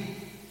we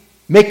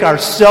make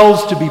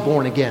ourselves to be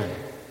born again.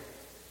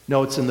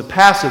 No, it's in the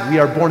passive. We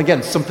are born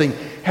again. Something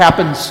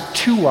happens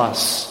to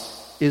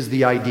us is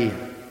the idea.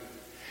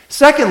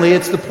 Secondly,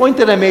 it's the point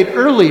that I made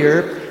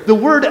earlier. The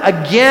word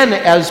again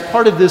as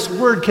part of this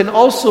word can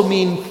also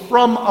mean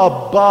from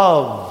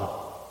above.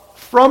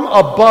 From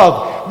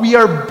above. We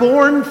are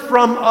born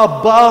from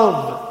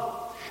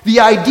above. The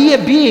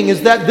idea being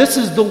is that this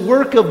is the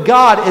work of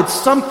God. It's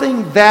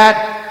something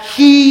that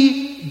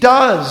He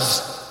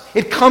does.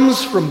 It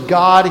comes from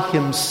God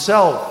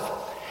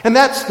Himself. And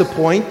that's the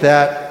point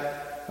that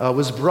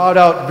was brought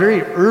out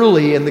very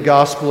early in the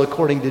Gospel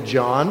according to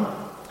John,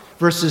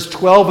 verses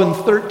 12 and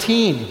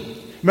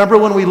 13. Remember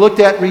when we looked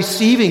at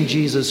receiving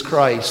Jesus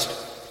Christ?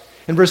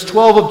 In verse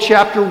 12 of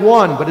chapter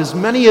 1, but as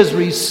many as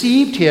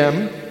received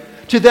Him,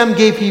 to them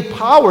gave He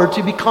power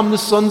to become the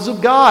sons of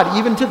God,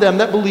 even to them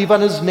that believe on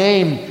His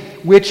name,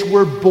 which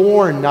were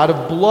born not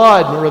of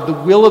blood, nor of the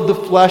will of the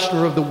flesh,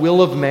 nor of the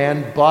will of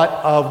man, but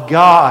of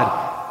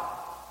God.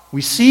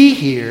 We see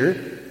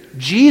here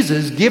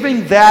Jesus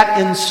giving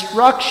that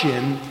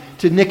instruction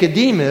to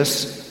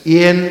Nicodemus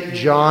in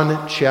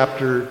John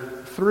chapter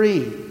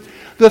 3.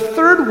 The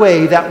third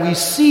way that we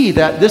see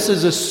that this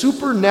is a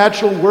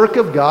supernatural work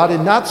of God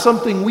and not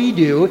something we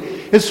do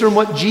is from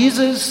what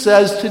Jesus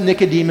says to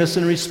Nicodemus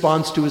in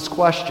response to his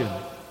question.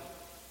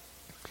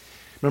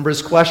 Remember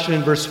his question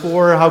in verse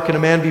 4, how can a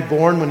man be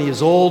born when he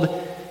is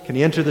old? Can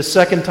he enter the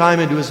second time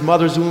into his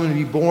mother's womb and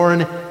be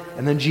born?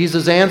 And then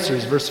Jesus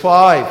answers, verse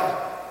 5,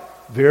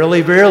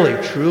 verily,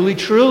 verily, truly,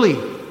 truly,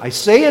 I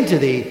say unto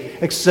thee,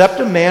 except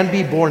a man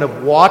be born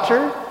of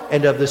water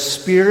and of the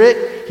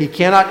Spirit, he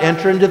cannot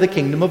enter into the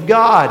kingdom of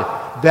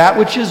God. That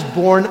which is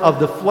born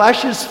of the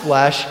flesh is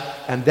flesh,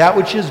 and that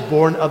which is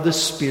born of the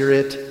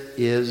Spirit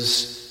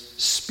is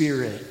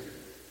spirit.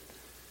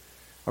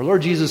 Our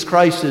Lord Jesus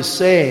Christ is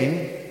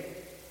saying,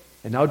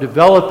 and now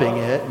developing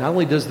it, not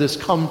only does this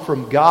come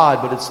from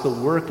God, but it's the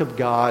work of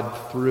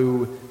God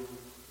through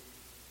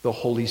the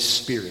Holy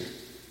Spirit.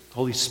 The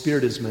Holy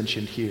Spirit is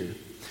mentioned here.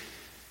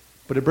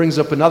 But it brings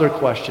up another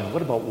question.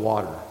 What about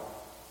water?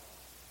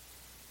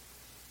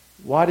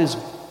 Why does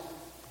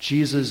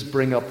Jesus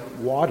bring up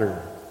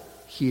water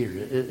here?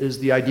 Is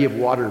the idea of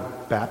water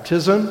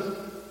baptism?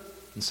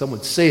 And some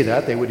would say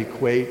that. They would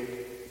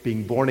equate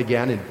being born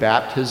again in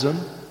baptism.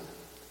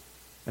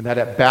 And that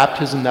at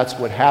baptism, that's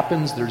what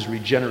happens. There's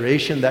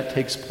regeneration that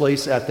takes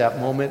place at that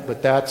moment.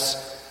 But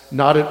that's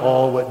not at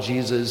all what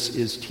Jesus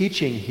is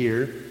teaching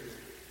here.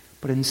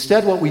 But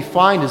instead what we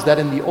find is that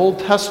in the Old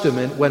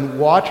Testament, when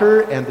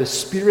water and the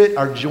Spirit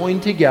are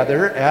joined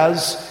together,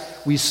 as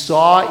we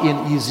saw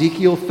in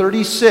Ezekiel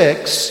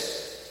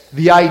 36,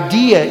 the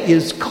idea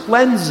is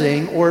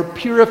cleansing or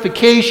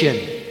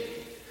purification.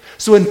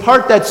 So in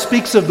part that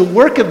speaks of the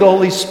work of the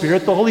Holy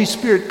Spirit. The Holy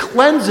Spirit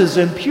cleanses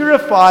and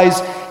purifies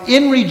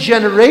in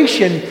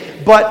regeneration.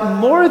 But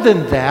more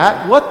than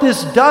that, what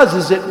this does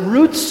is it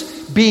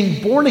roots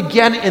being born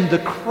again in the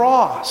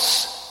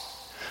cross.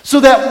 So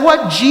that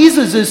what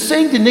Jesus is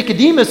saying to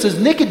Nicodemus is,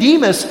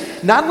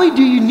 Nicodemus, not only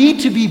do you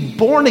need to be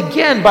born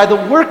again by the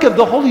work of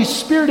the Holy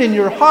Spirit in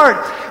your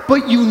heart,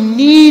 but you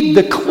need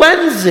the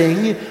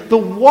cleansing, the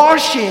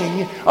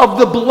washing of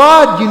the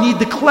blood. You need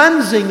the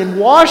cleansing and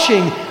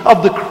washing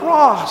of the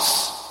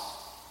cross.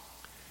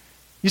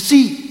 You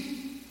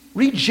see,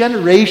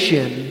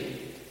 regeneration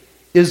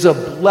is a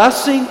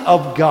blessing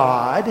of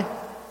God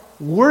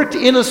worked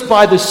in us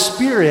by the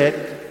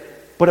Spirit,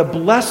 but a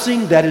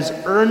blessing that is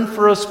earned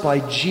for us by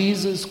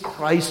Jesus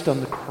Christ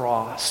on the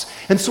cross.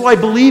 And so I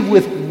believe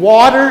with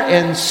water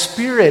and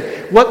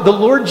Spirit, what the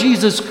Lord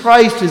Jesus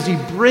Christ, as he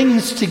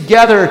brings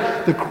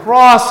together the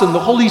cross and the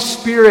Holy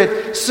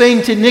Spirit,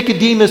 saying to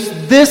Nicodemus,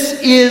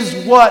 this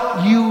is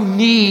what you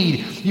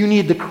need. You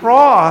need the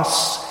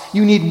cross,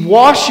 you need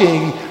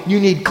washing, you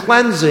need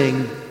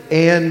cleansing,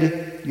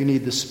 and you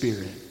need the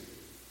Spirit.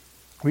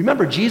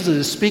 Remember, Jesus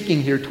is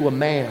speaking here to a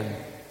man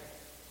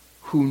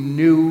who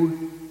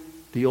knew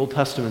the Old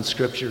Testament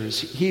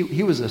scriptures.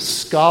 He was a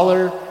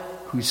scholar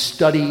who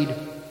studied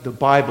the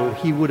Bible.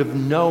 He would have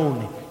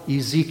known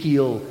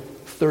Ezekiel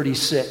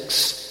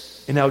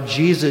 36 and how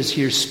Jesus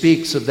here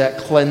speaks of that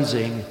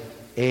cleansing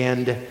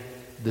and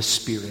the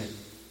Spirit.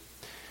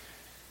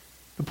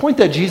 The point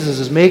that Jesus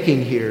is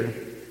making here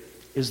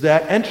is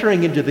that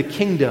entering into the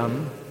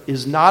kingdom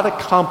is not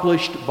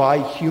accomplished by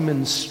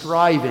human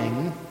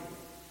striving,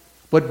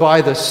 but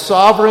by the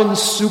sovereign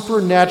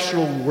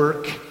supernatural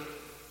work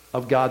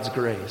of God's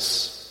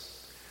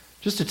grace.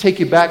 Just to take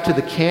you back to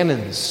the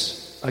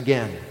canons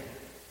again.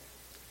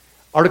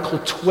 Article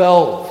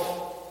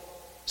 12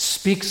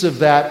 speaks of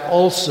that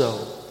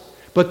also.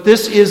 But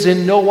this is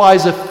in no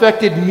wise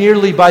affected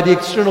merely by the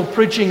external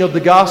preaching of the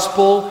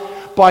gospel,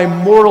 by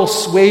moral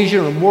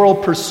suasion or moral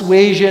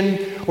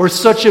persuasion, or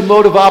such a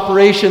mode of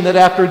operation that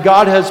after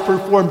God has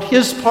performed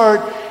his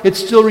part, it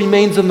still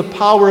remains in the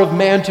power of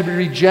man to be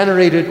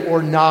regenerated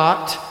or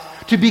not,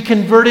 to be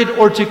converted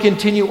or to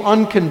continue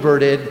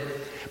unconverted.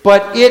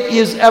 But it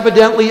is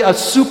evidently a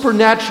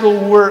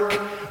supernatural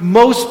work,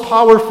 most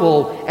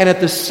powerful and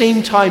at the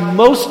same time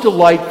most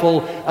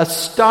delightful,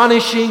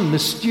 astonishing,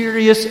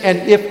 mysterious, and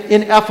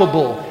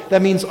ineffable.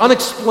 That means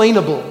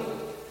unexplainable.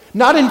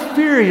 Not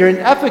inferior in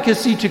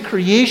efficacy to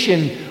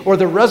creation or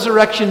the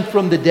resurrection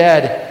from the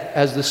dead,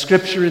 as the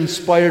scripture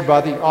inspired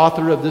by the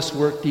author of this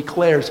work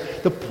declares.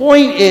 The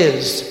point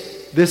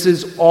is, this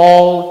is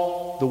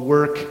all the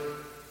work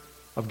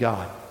of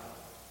God.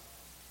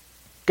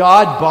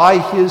 God, by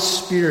his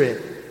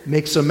Spirit,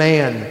 makes a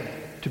man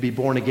to be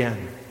born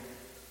again.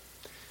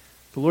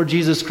 The Lord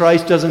Jesus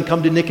Christ doesn't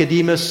come to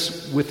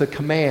Nicodemus with a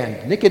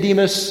command.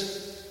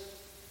 Nicodemus,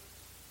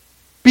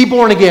 be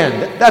born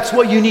again. That's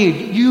what you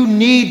need. You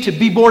need to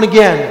be born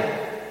again.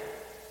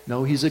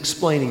 No, he's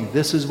explaining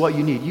this is what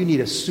you need. You need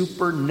a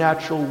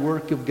supernatural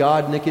work of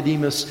God,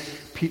 Nicodemus,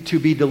 to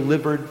be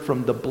delivered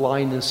from the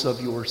blindness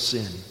of your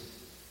sin.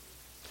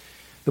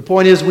 The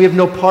point is, we have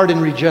no part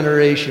in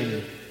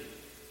regeneration.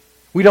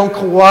 We don't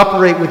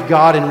cooperate with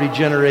God in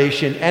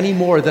regeneration any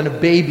more than a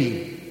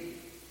baby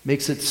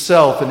makes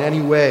itself in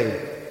any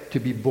way to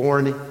be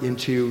born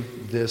into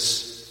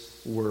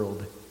this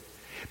world.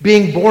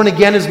 Being born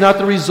again is not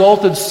the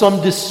result of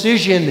some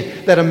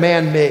decision that a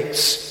man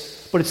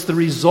makes, but it's the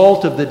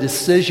result of the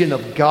decision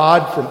of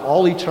God from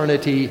all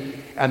eternity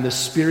and the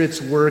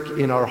Spirit's work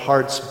in our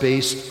hearts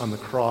based on the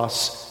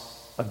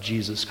cross of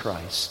Jesus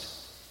Christ.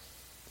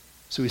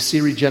 So we see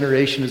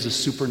regeneration as a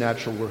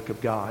supernatural work of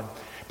God.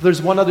 But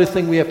there's one other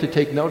thing we have to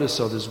take notice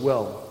of as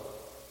well.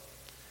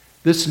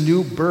 This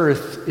new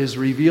birth is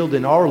revealed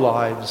in our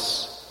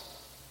lives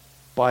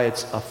by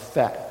its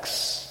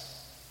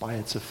effects. By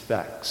its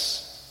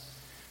effects.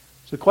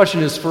 So the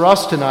question is for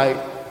us tonight,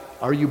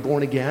 are you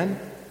born again?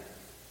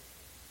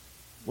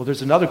 Well,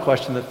 there's another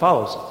question that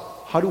follows.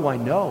 How do I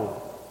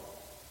know?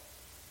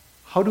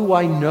 How do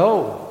I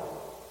know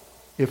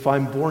if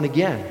I'm born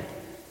again?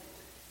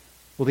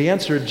 Well, the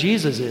answer of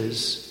Jesus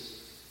is,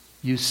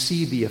 you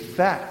see the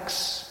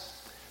effects.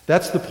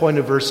 That's the point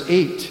of verse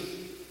 8.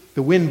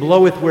 The wind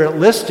bloweth where it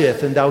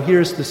listeth, and thou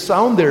hearest the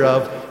sound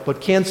thereof,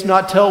 but canst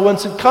not tell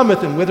whence it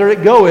cometh and whither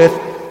it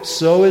goeth.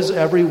 So is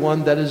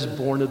everyone that is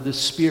born of the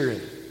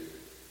Spirit.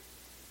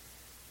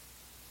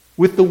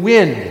 With the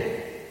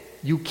wind,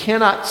 you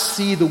cannot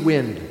see the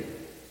wind,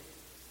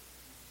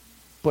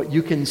 but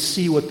you can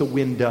see what the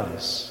wind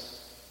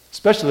does.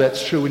 Especially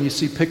that's true when you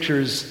see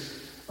pictures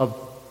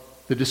of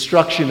the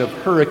destruction of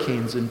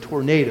hurricanes and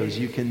tornadoes.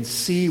 You can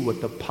see what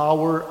the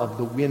power of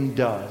the wind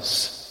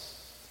does.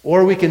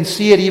 Or we can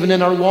see it even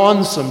in our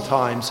lawns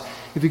sometimes.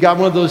 If you got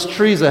one of those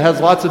trees that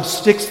has lots of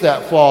sticks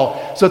that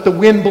fall, so that the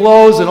wind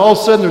blows and all of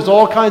a sudden there's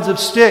all kinds of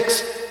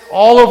sticks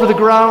all over the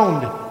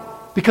ground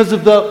because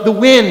of the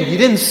wind. You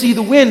didn't see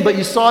the wind, but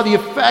you saw the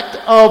effect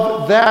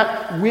of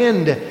that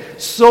wind.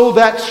 So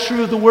that's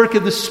true of the work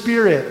of the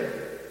Spirit.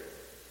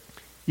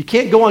 You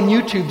can't go on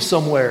YouTube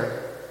somewhere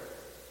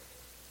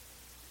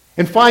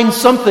and find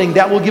something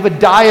that will give a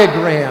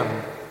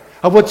diagram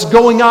of what's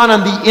going on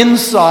the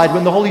inside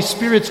when the Holy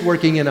Spirit's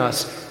working in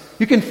us.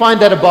 You can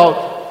find that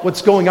about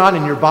what's going on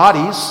in your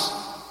bodies.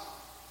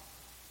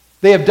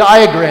 They have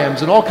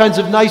diagrams and all kinds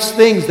of nice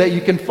things that you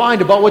can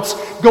find about what's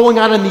going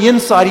on the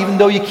inside, even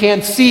though you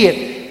can't see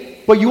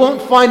it. But you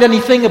won't find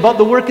anything about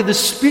the work of the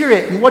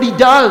Spirit and what He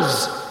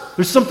does.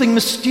 There's something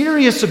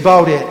mysterious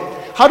about it.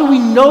 How do we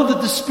know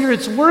that the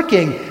Spirit's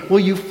working? Well,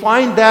 you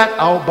find that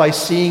out by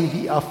seeing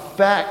the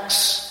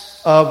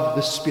effects of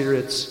the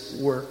Spirit's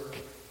work.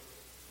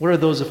 What are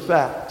those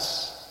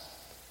effects?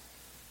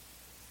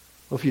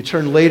 Well, if you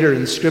turn later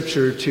in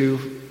Scripture to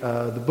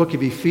the book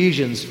of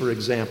Ephesians, for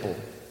example.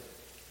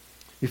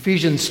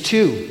 Ephesians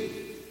 2,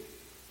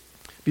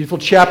 beautiful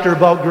chapter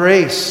about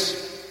grace.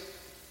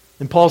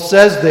 And Paul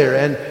says there,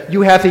 "And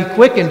you hath He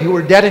quickened who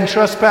were dead in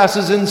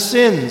trespasses and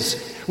sins,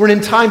 when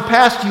in time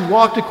past you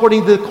walked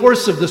according to the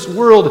course of this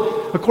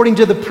world, according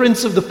to the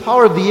prince of the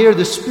power of the air,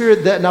 the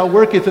spirit that now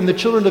worketh in the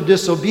children of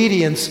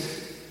disobedience,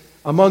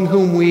 among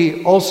whom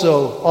we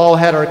also all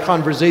had our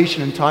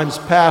conversation in times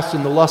past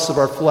in the lusts of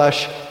our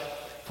flesh,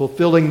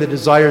 fulfilling the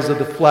desires of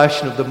the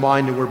flesh and of the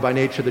mind, and were by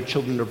nature the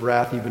children of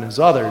wrath, even as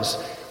others."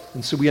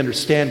 And so we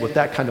understand what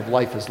that kind of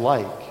life is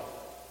like.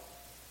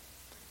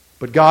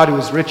 But God, who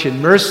is rich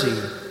in mercy,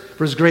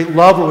 for His great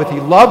love wherewith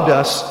He loved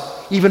us,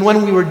 even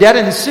when we were dead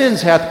in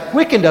sins, hath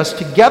quickened us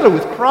together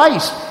with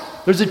Christ.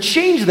 There's a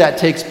change that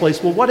takes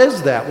place. Well, what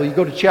is that? Well, you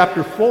go to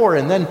chapter 4,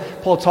 and then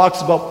Paul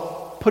talks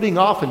about putting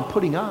off and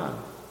putting on.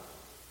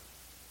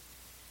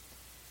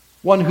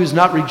 One who's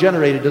not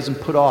regenerated doesn't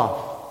put off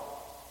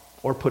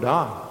or put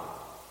on.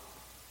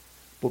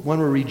 But when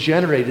we're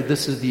regenerated,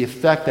 this is the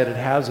effect that it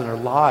has in our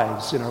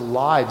lives. In our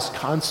lives,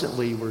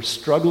 constantly, we're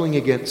struggling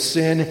against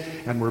sin,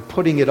 and we're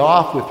putting it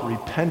off with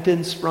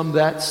repentance from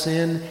that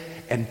sin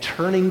and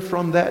turning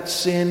from that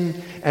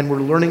sin, and we're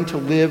learning to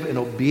live in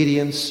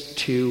obedience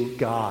to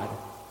God.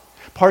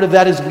 Part of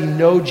that is we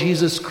know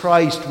Jesus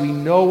Christ. We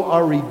know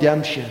our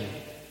redemption.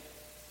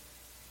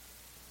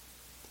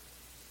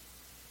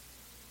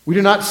 We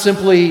do not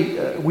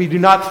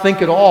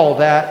think at all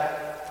that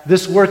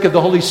this work of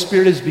the Holy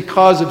Spirit is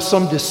because of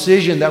some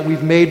decision that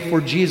we've made for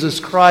Jesus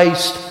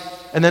Christ,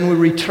 and then we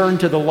return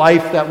to the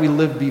life that we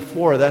lived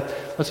before.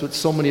 That's what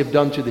so many have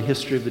done through the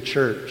history of the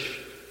church.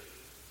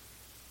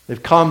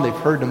 They've come, they've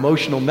heard an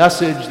emotional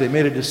message, they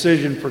made a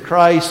decision for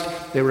Christ,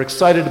 they were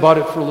excited about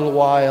it for a little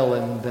while,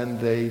 and then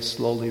they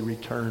slowly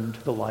returned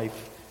to the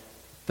life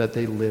that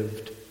they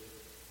lived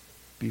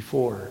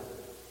before.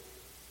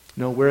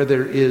 No, where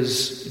there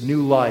is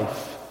new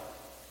life,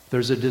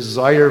 there's a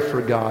desire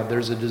for God.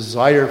 There's a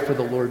desire for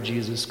the Lord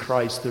Jesus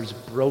Christ. There's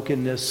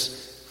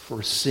brokenness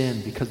for sin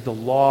because the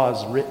law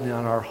is written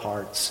on our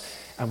hearts.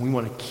 And we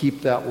want to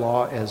keep that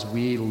law as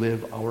we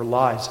live our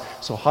lives.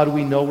 So how do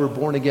we know we're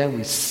born again?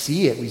 We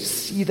see it. We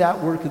see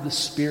that work of the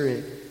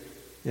Spirit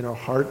in our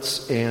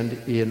hearts and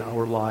in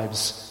our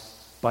lives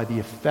by the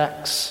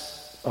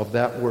effects of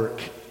that work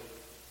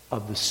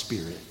of the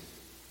Spirit.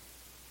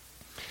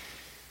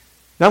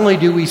 Not only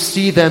do we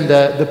see then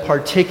the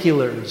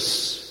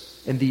particulars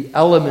and the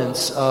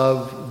elements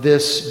of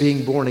this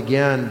being born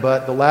again,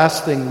 but the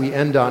last thing we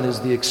end on is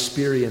the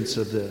experience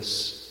of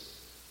this.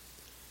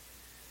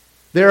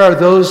 There are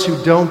those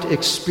who don't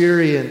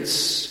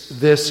experience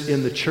this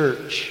in the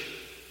church.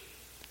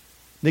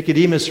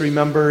 Nicodemus,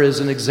 remember, is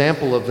an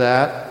example of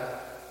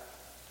that.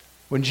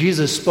 When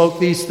Jesus spoke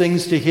these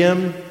things to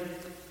him,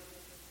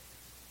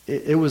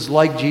 it was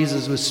like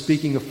Jesus was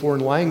speaking a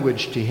foreign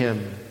language to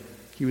him.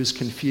 He was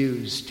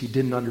confused. He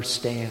didn't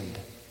understand.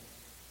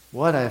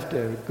 What, I have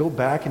to go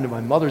back into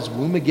my mother's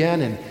womb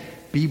again and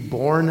be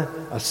born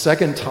a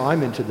second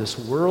time into this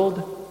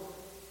world?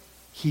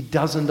 He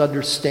doesn't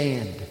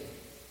understand.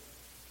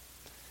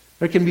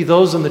 There can be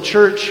those in the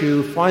church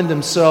who find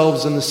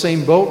themselves in the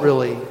same boat,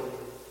 really.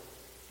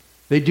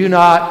 They do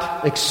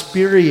not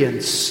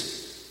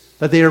experience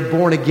that they are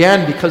born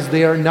again because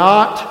they are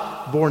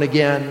not born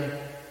again.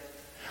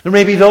 There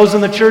may be those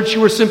in the church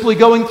who are simply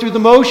going through the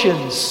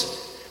motions.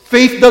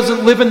 Faith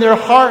doesn't live in their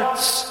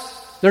hearts.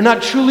 They're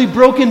not truly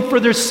broken for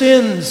their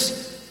sins.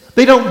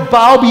 They don't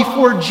bow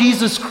before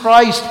Jesus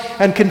Christ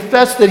and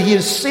confess that He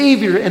is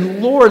Savior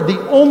and Lord,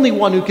 the only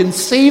one who can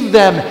save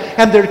them,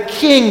 and their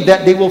King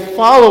that they will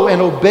follow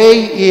and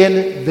obey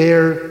in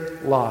their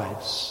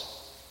lives.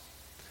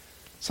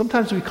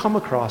 Sometimes we come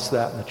across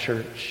that in the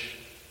church.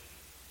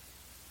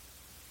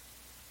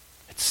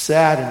 It's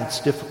sad and it's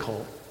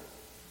difficult.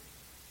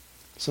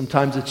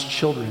 Sometimes it's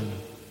children.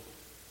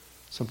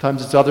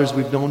 Sometimes it's others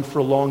we've known for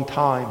a long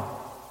time.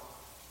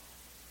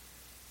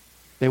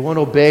 They won't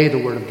obey the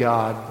Word of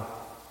God.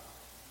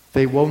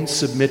 They won't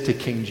submit to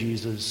King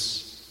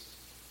Jesus.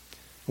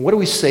 And what do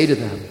we say to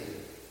them?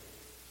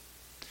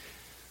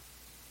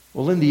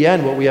 Well, in the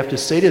end, what we have to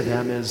say to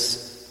them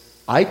is,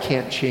 I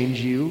can't change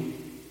you,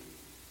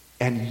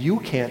 and you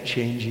can't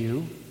change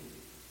you.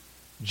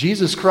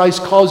 Jesus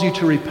Christ calls you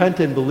to repent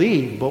and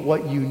believe, but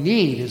what you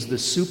need is the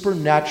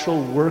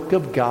supernatural work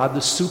of God, the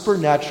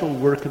supernatural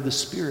work of the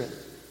Spirit.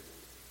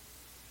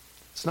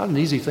 It's not an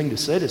easy thing to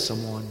say to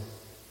someone.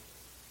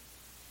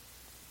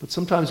 But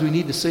sometimes we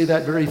need to say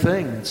that very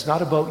thing. It's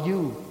not about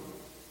you.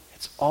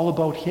 It's all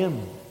about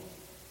Him.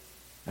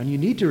 And you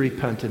need to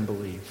repent and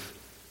believe.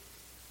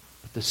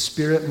 But The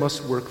Spirit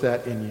must work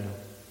that in you.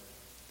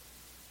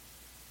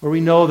 Or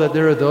we know that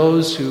there are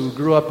those who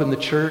grew up in the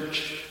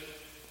church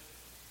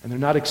and they're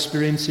not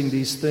experiencing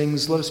these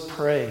things. Let us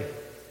pray.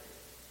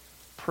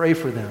 Pray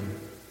for them.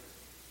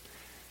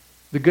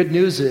 The good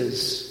news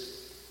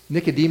is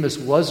Nicodemus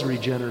was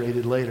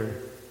regenerated later.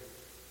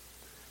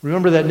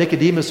 Remember that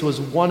Nicodemus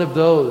was one of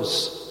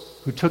those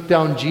who took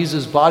down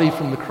Jesus' body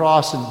from the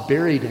cross and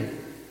buried it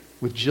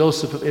with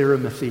Joseph of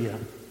Arimathea.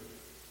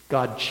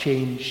 God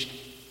changed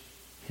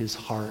his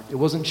heart. It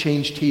wasn't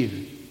changed here,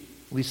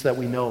 at least that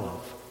we know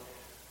of.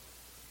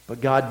 But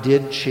God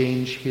did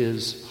change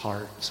his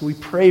heart. So we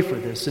pray for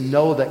this and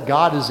know that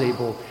God is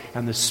able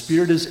and the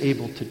Spirit is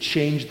able to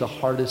change the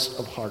hardest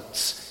of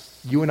hearts.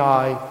 You and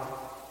I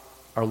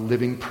are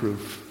living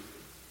proof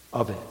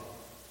of it.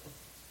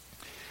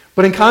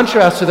 But in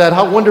contrast to that,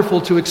 how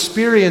wonderful to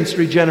experience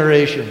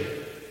regeneration.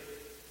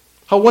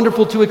 How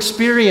wonderful to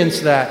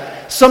experience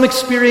that. Some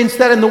experience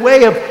that in the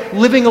way of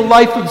living a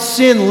life of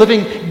sin,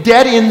 living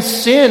dead in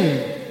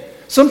sin.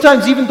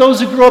 Sometimes even those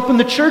who grew up in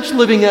the church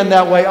living in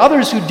that way.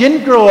 Others who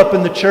didn't grow up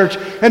in the church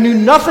and knew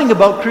nothing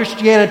about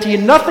Christianity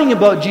and nothing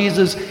about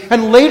Jesus.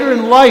 And later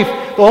in life,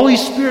 the Holy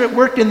Spirit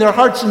worked in their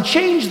hearts and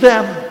changed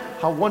them.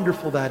 How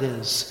wonderful that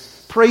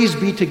is. Praise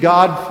be to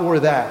God for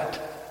that.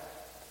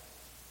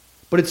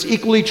 But it's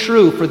equally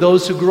true for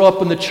those who grew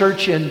up in the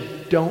church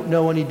and don't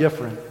know any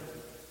different.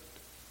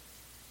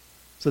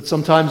 So that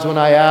sometimes when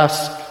I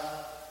ask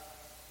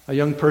a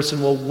young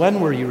person, well,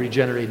 when were you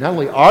regenerated? Not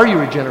only are you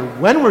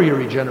regenerated, when were you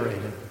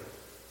regenerated?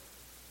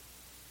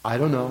 I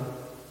don't know.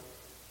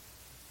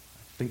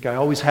 I think I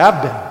always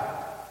have been.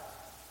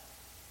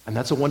 And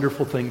that's a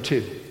wonderful thing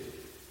too.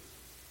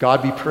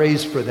 God be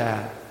praised for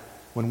that.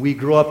 When we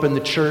grow up in the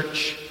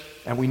church,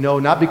 and we know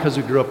not because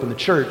we grew up in the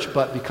church,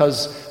 but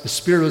because the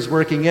Spirit was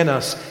working in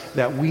us,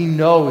 that we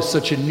know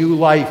such a new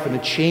life and a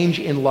change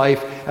in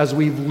life as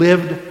we've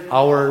lived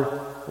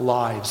our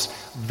lives.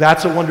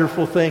 That's a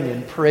wonderful thing,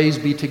 and praise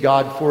be to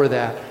God for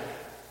that.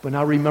 But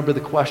now remember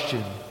the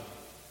question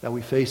that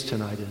we face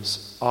tonight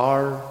is,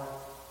 are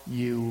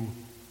you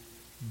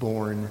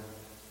born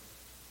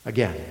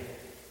again?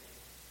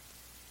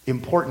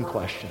 Important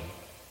question.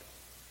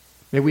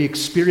 May we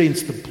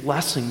experience the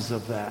blessings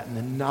of that and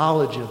the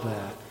knowledge of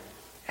that.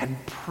 And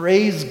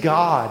praise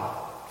God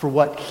for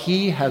what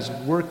He has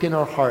worked in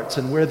our hearts.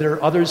 And where there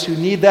are others who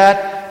need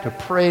that, to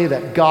pray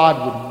that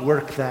God would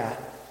work that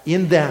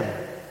in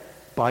them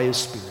by His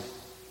Spirit.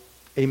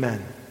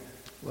 Amen.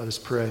 Let us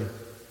pray.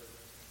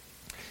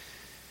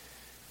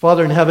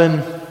 Father in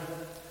heaven,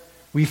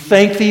 we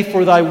thank Thee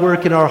for Thy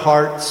work in our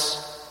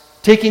hearts,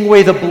 taking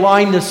away the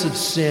blindness of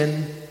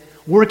sin,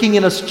 working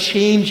in us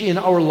change in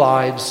our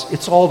lives.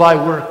 It's all Thy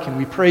work, and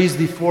we praise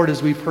Thee for it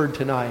as we've heard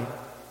tonight.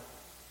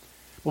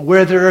 But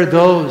where there are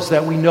those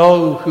that we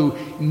know who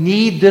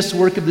need this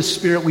work of the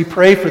Spirit, we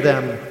pray for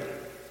them.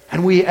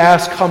 And we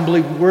ask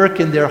humbly, work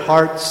in their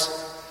hearts.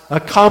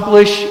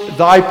 Accomplish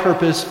Thy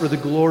purpose for the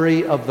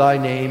glory of Thy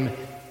name.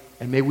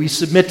 And may we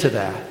submit to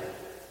that.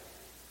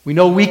 We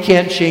know we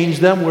can't change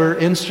them. We're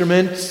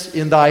instruments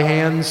in Thy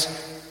hands.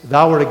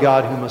 Thou art a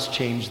God who must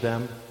change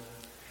them.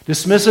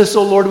 Dismiss us,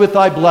 O Lord, with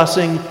Thy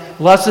blessing.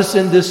 Bless us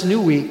in this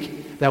new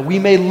week, that we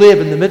may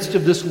live in the midst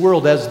of this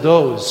world as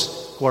those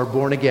who are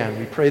born again.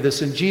 We pray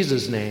this in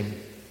Jesus' name.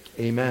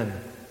 Amen.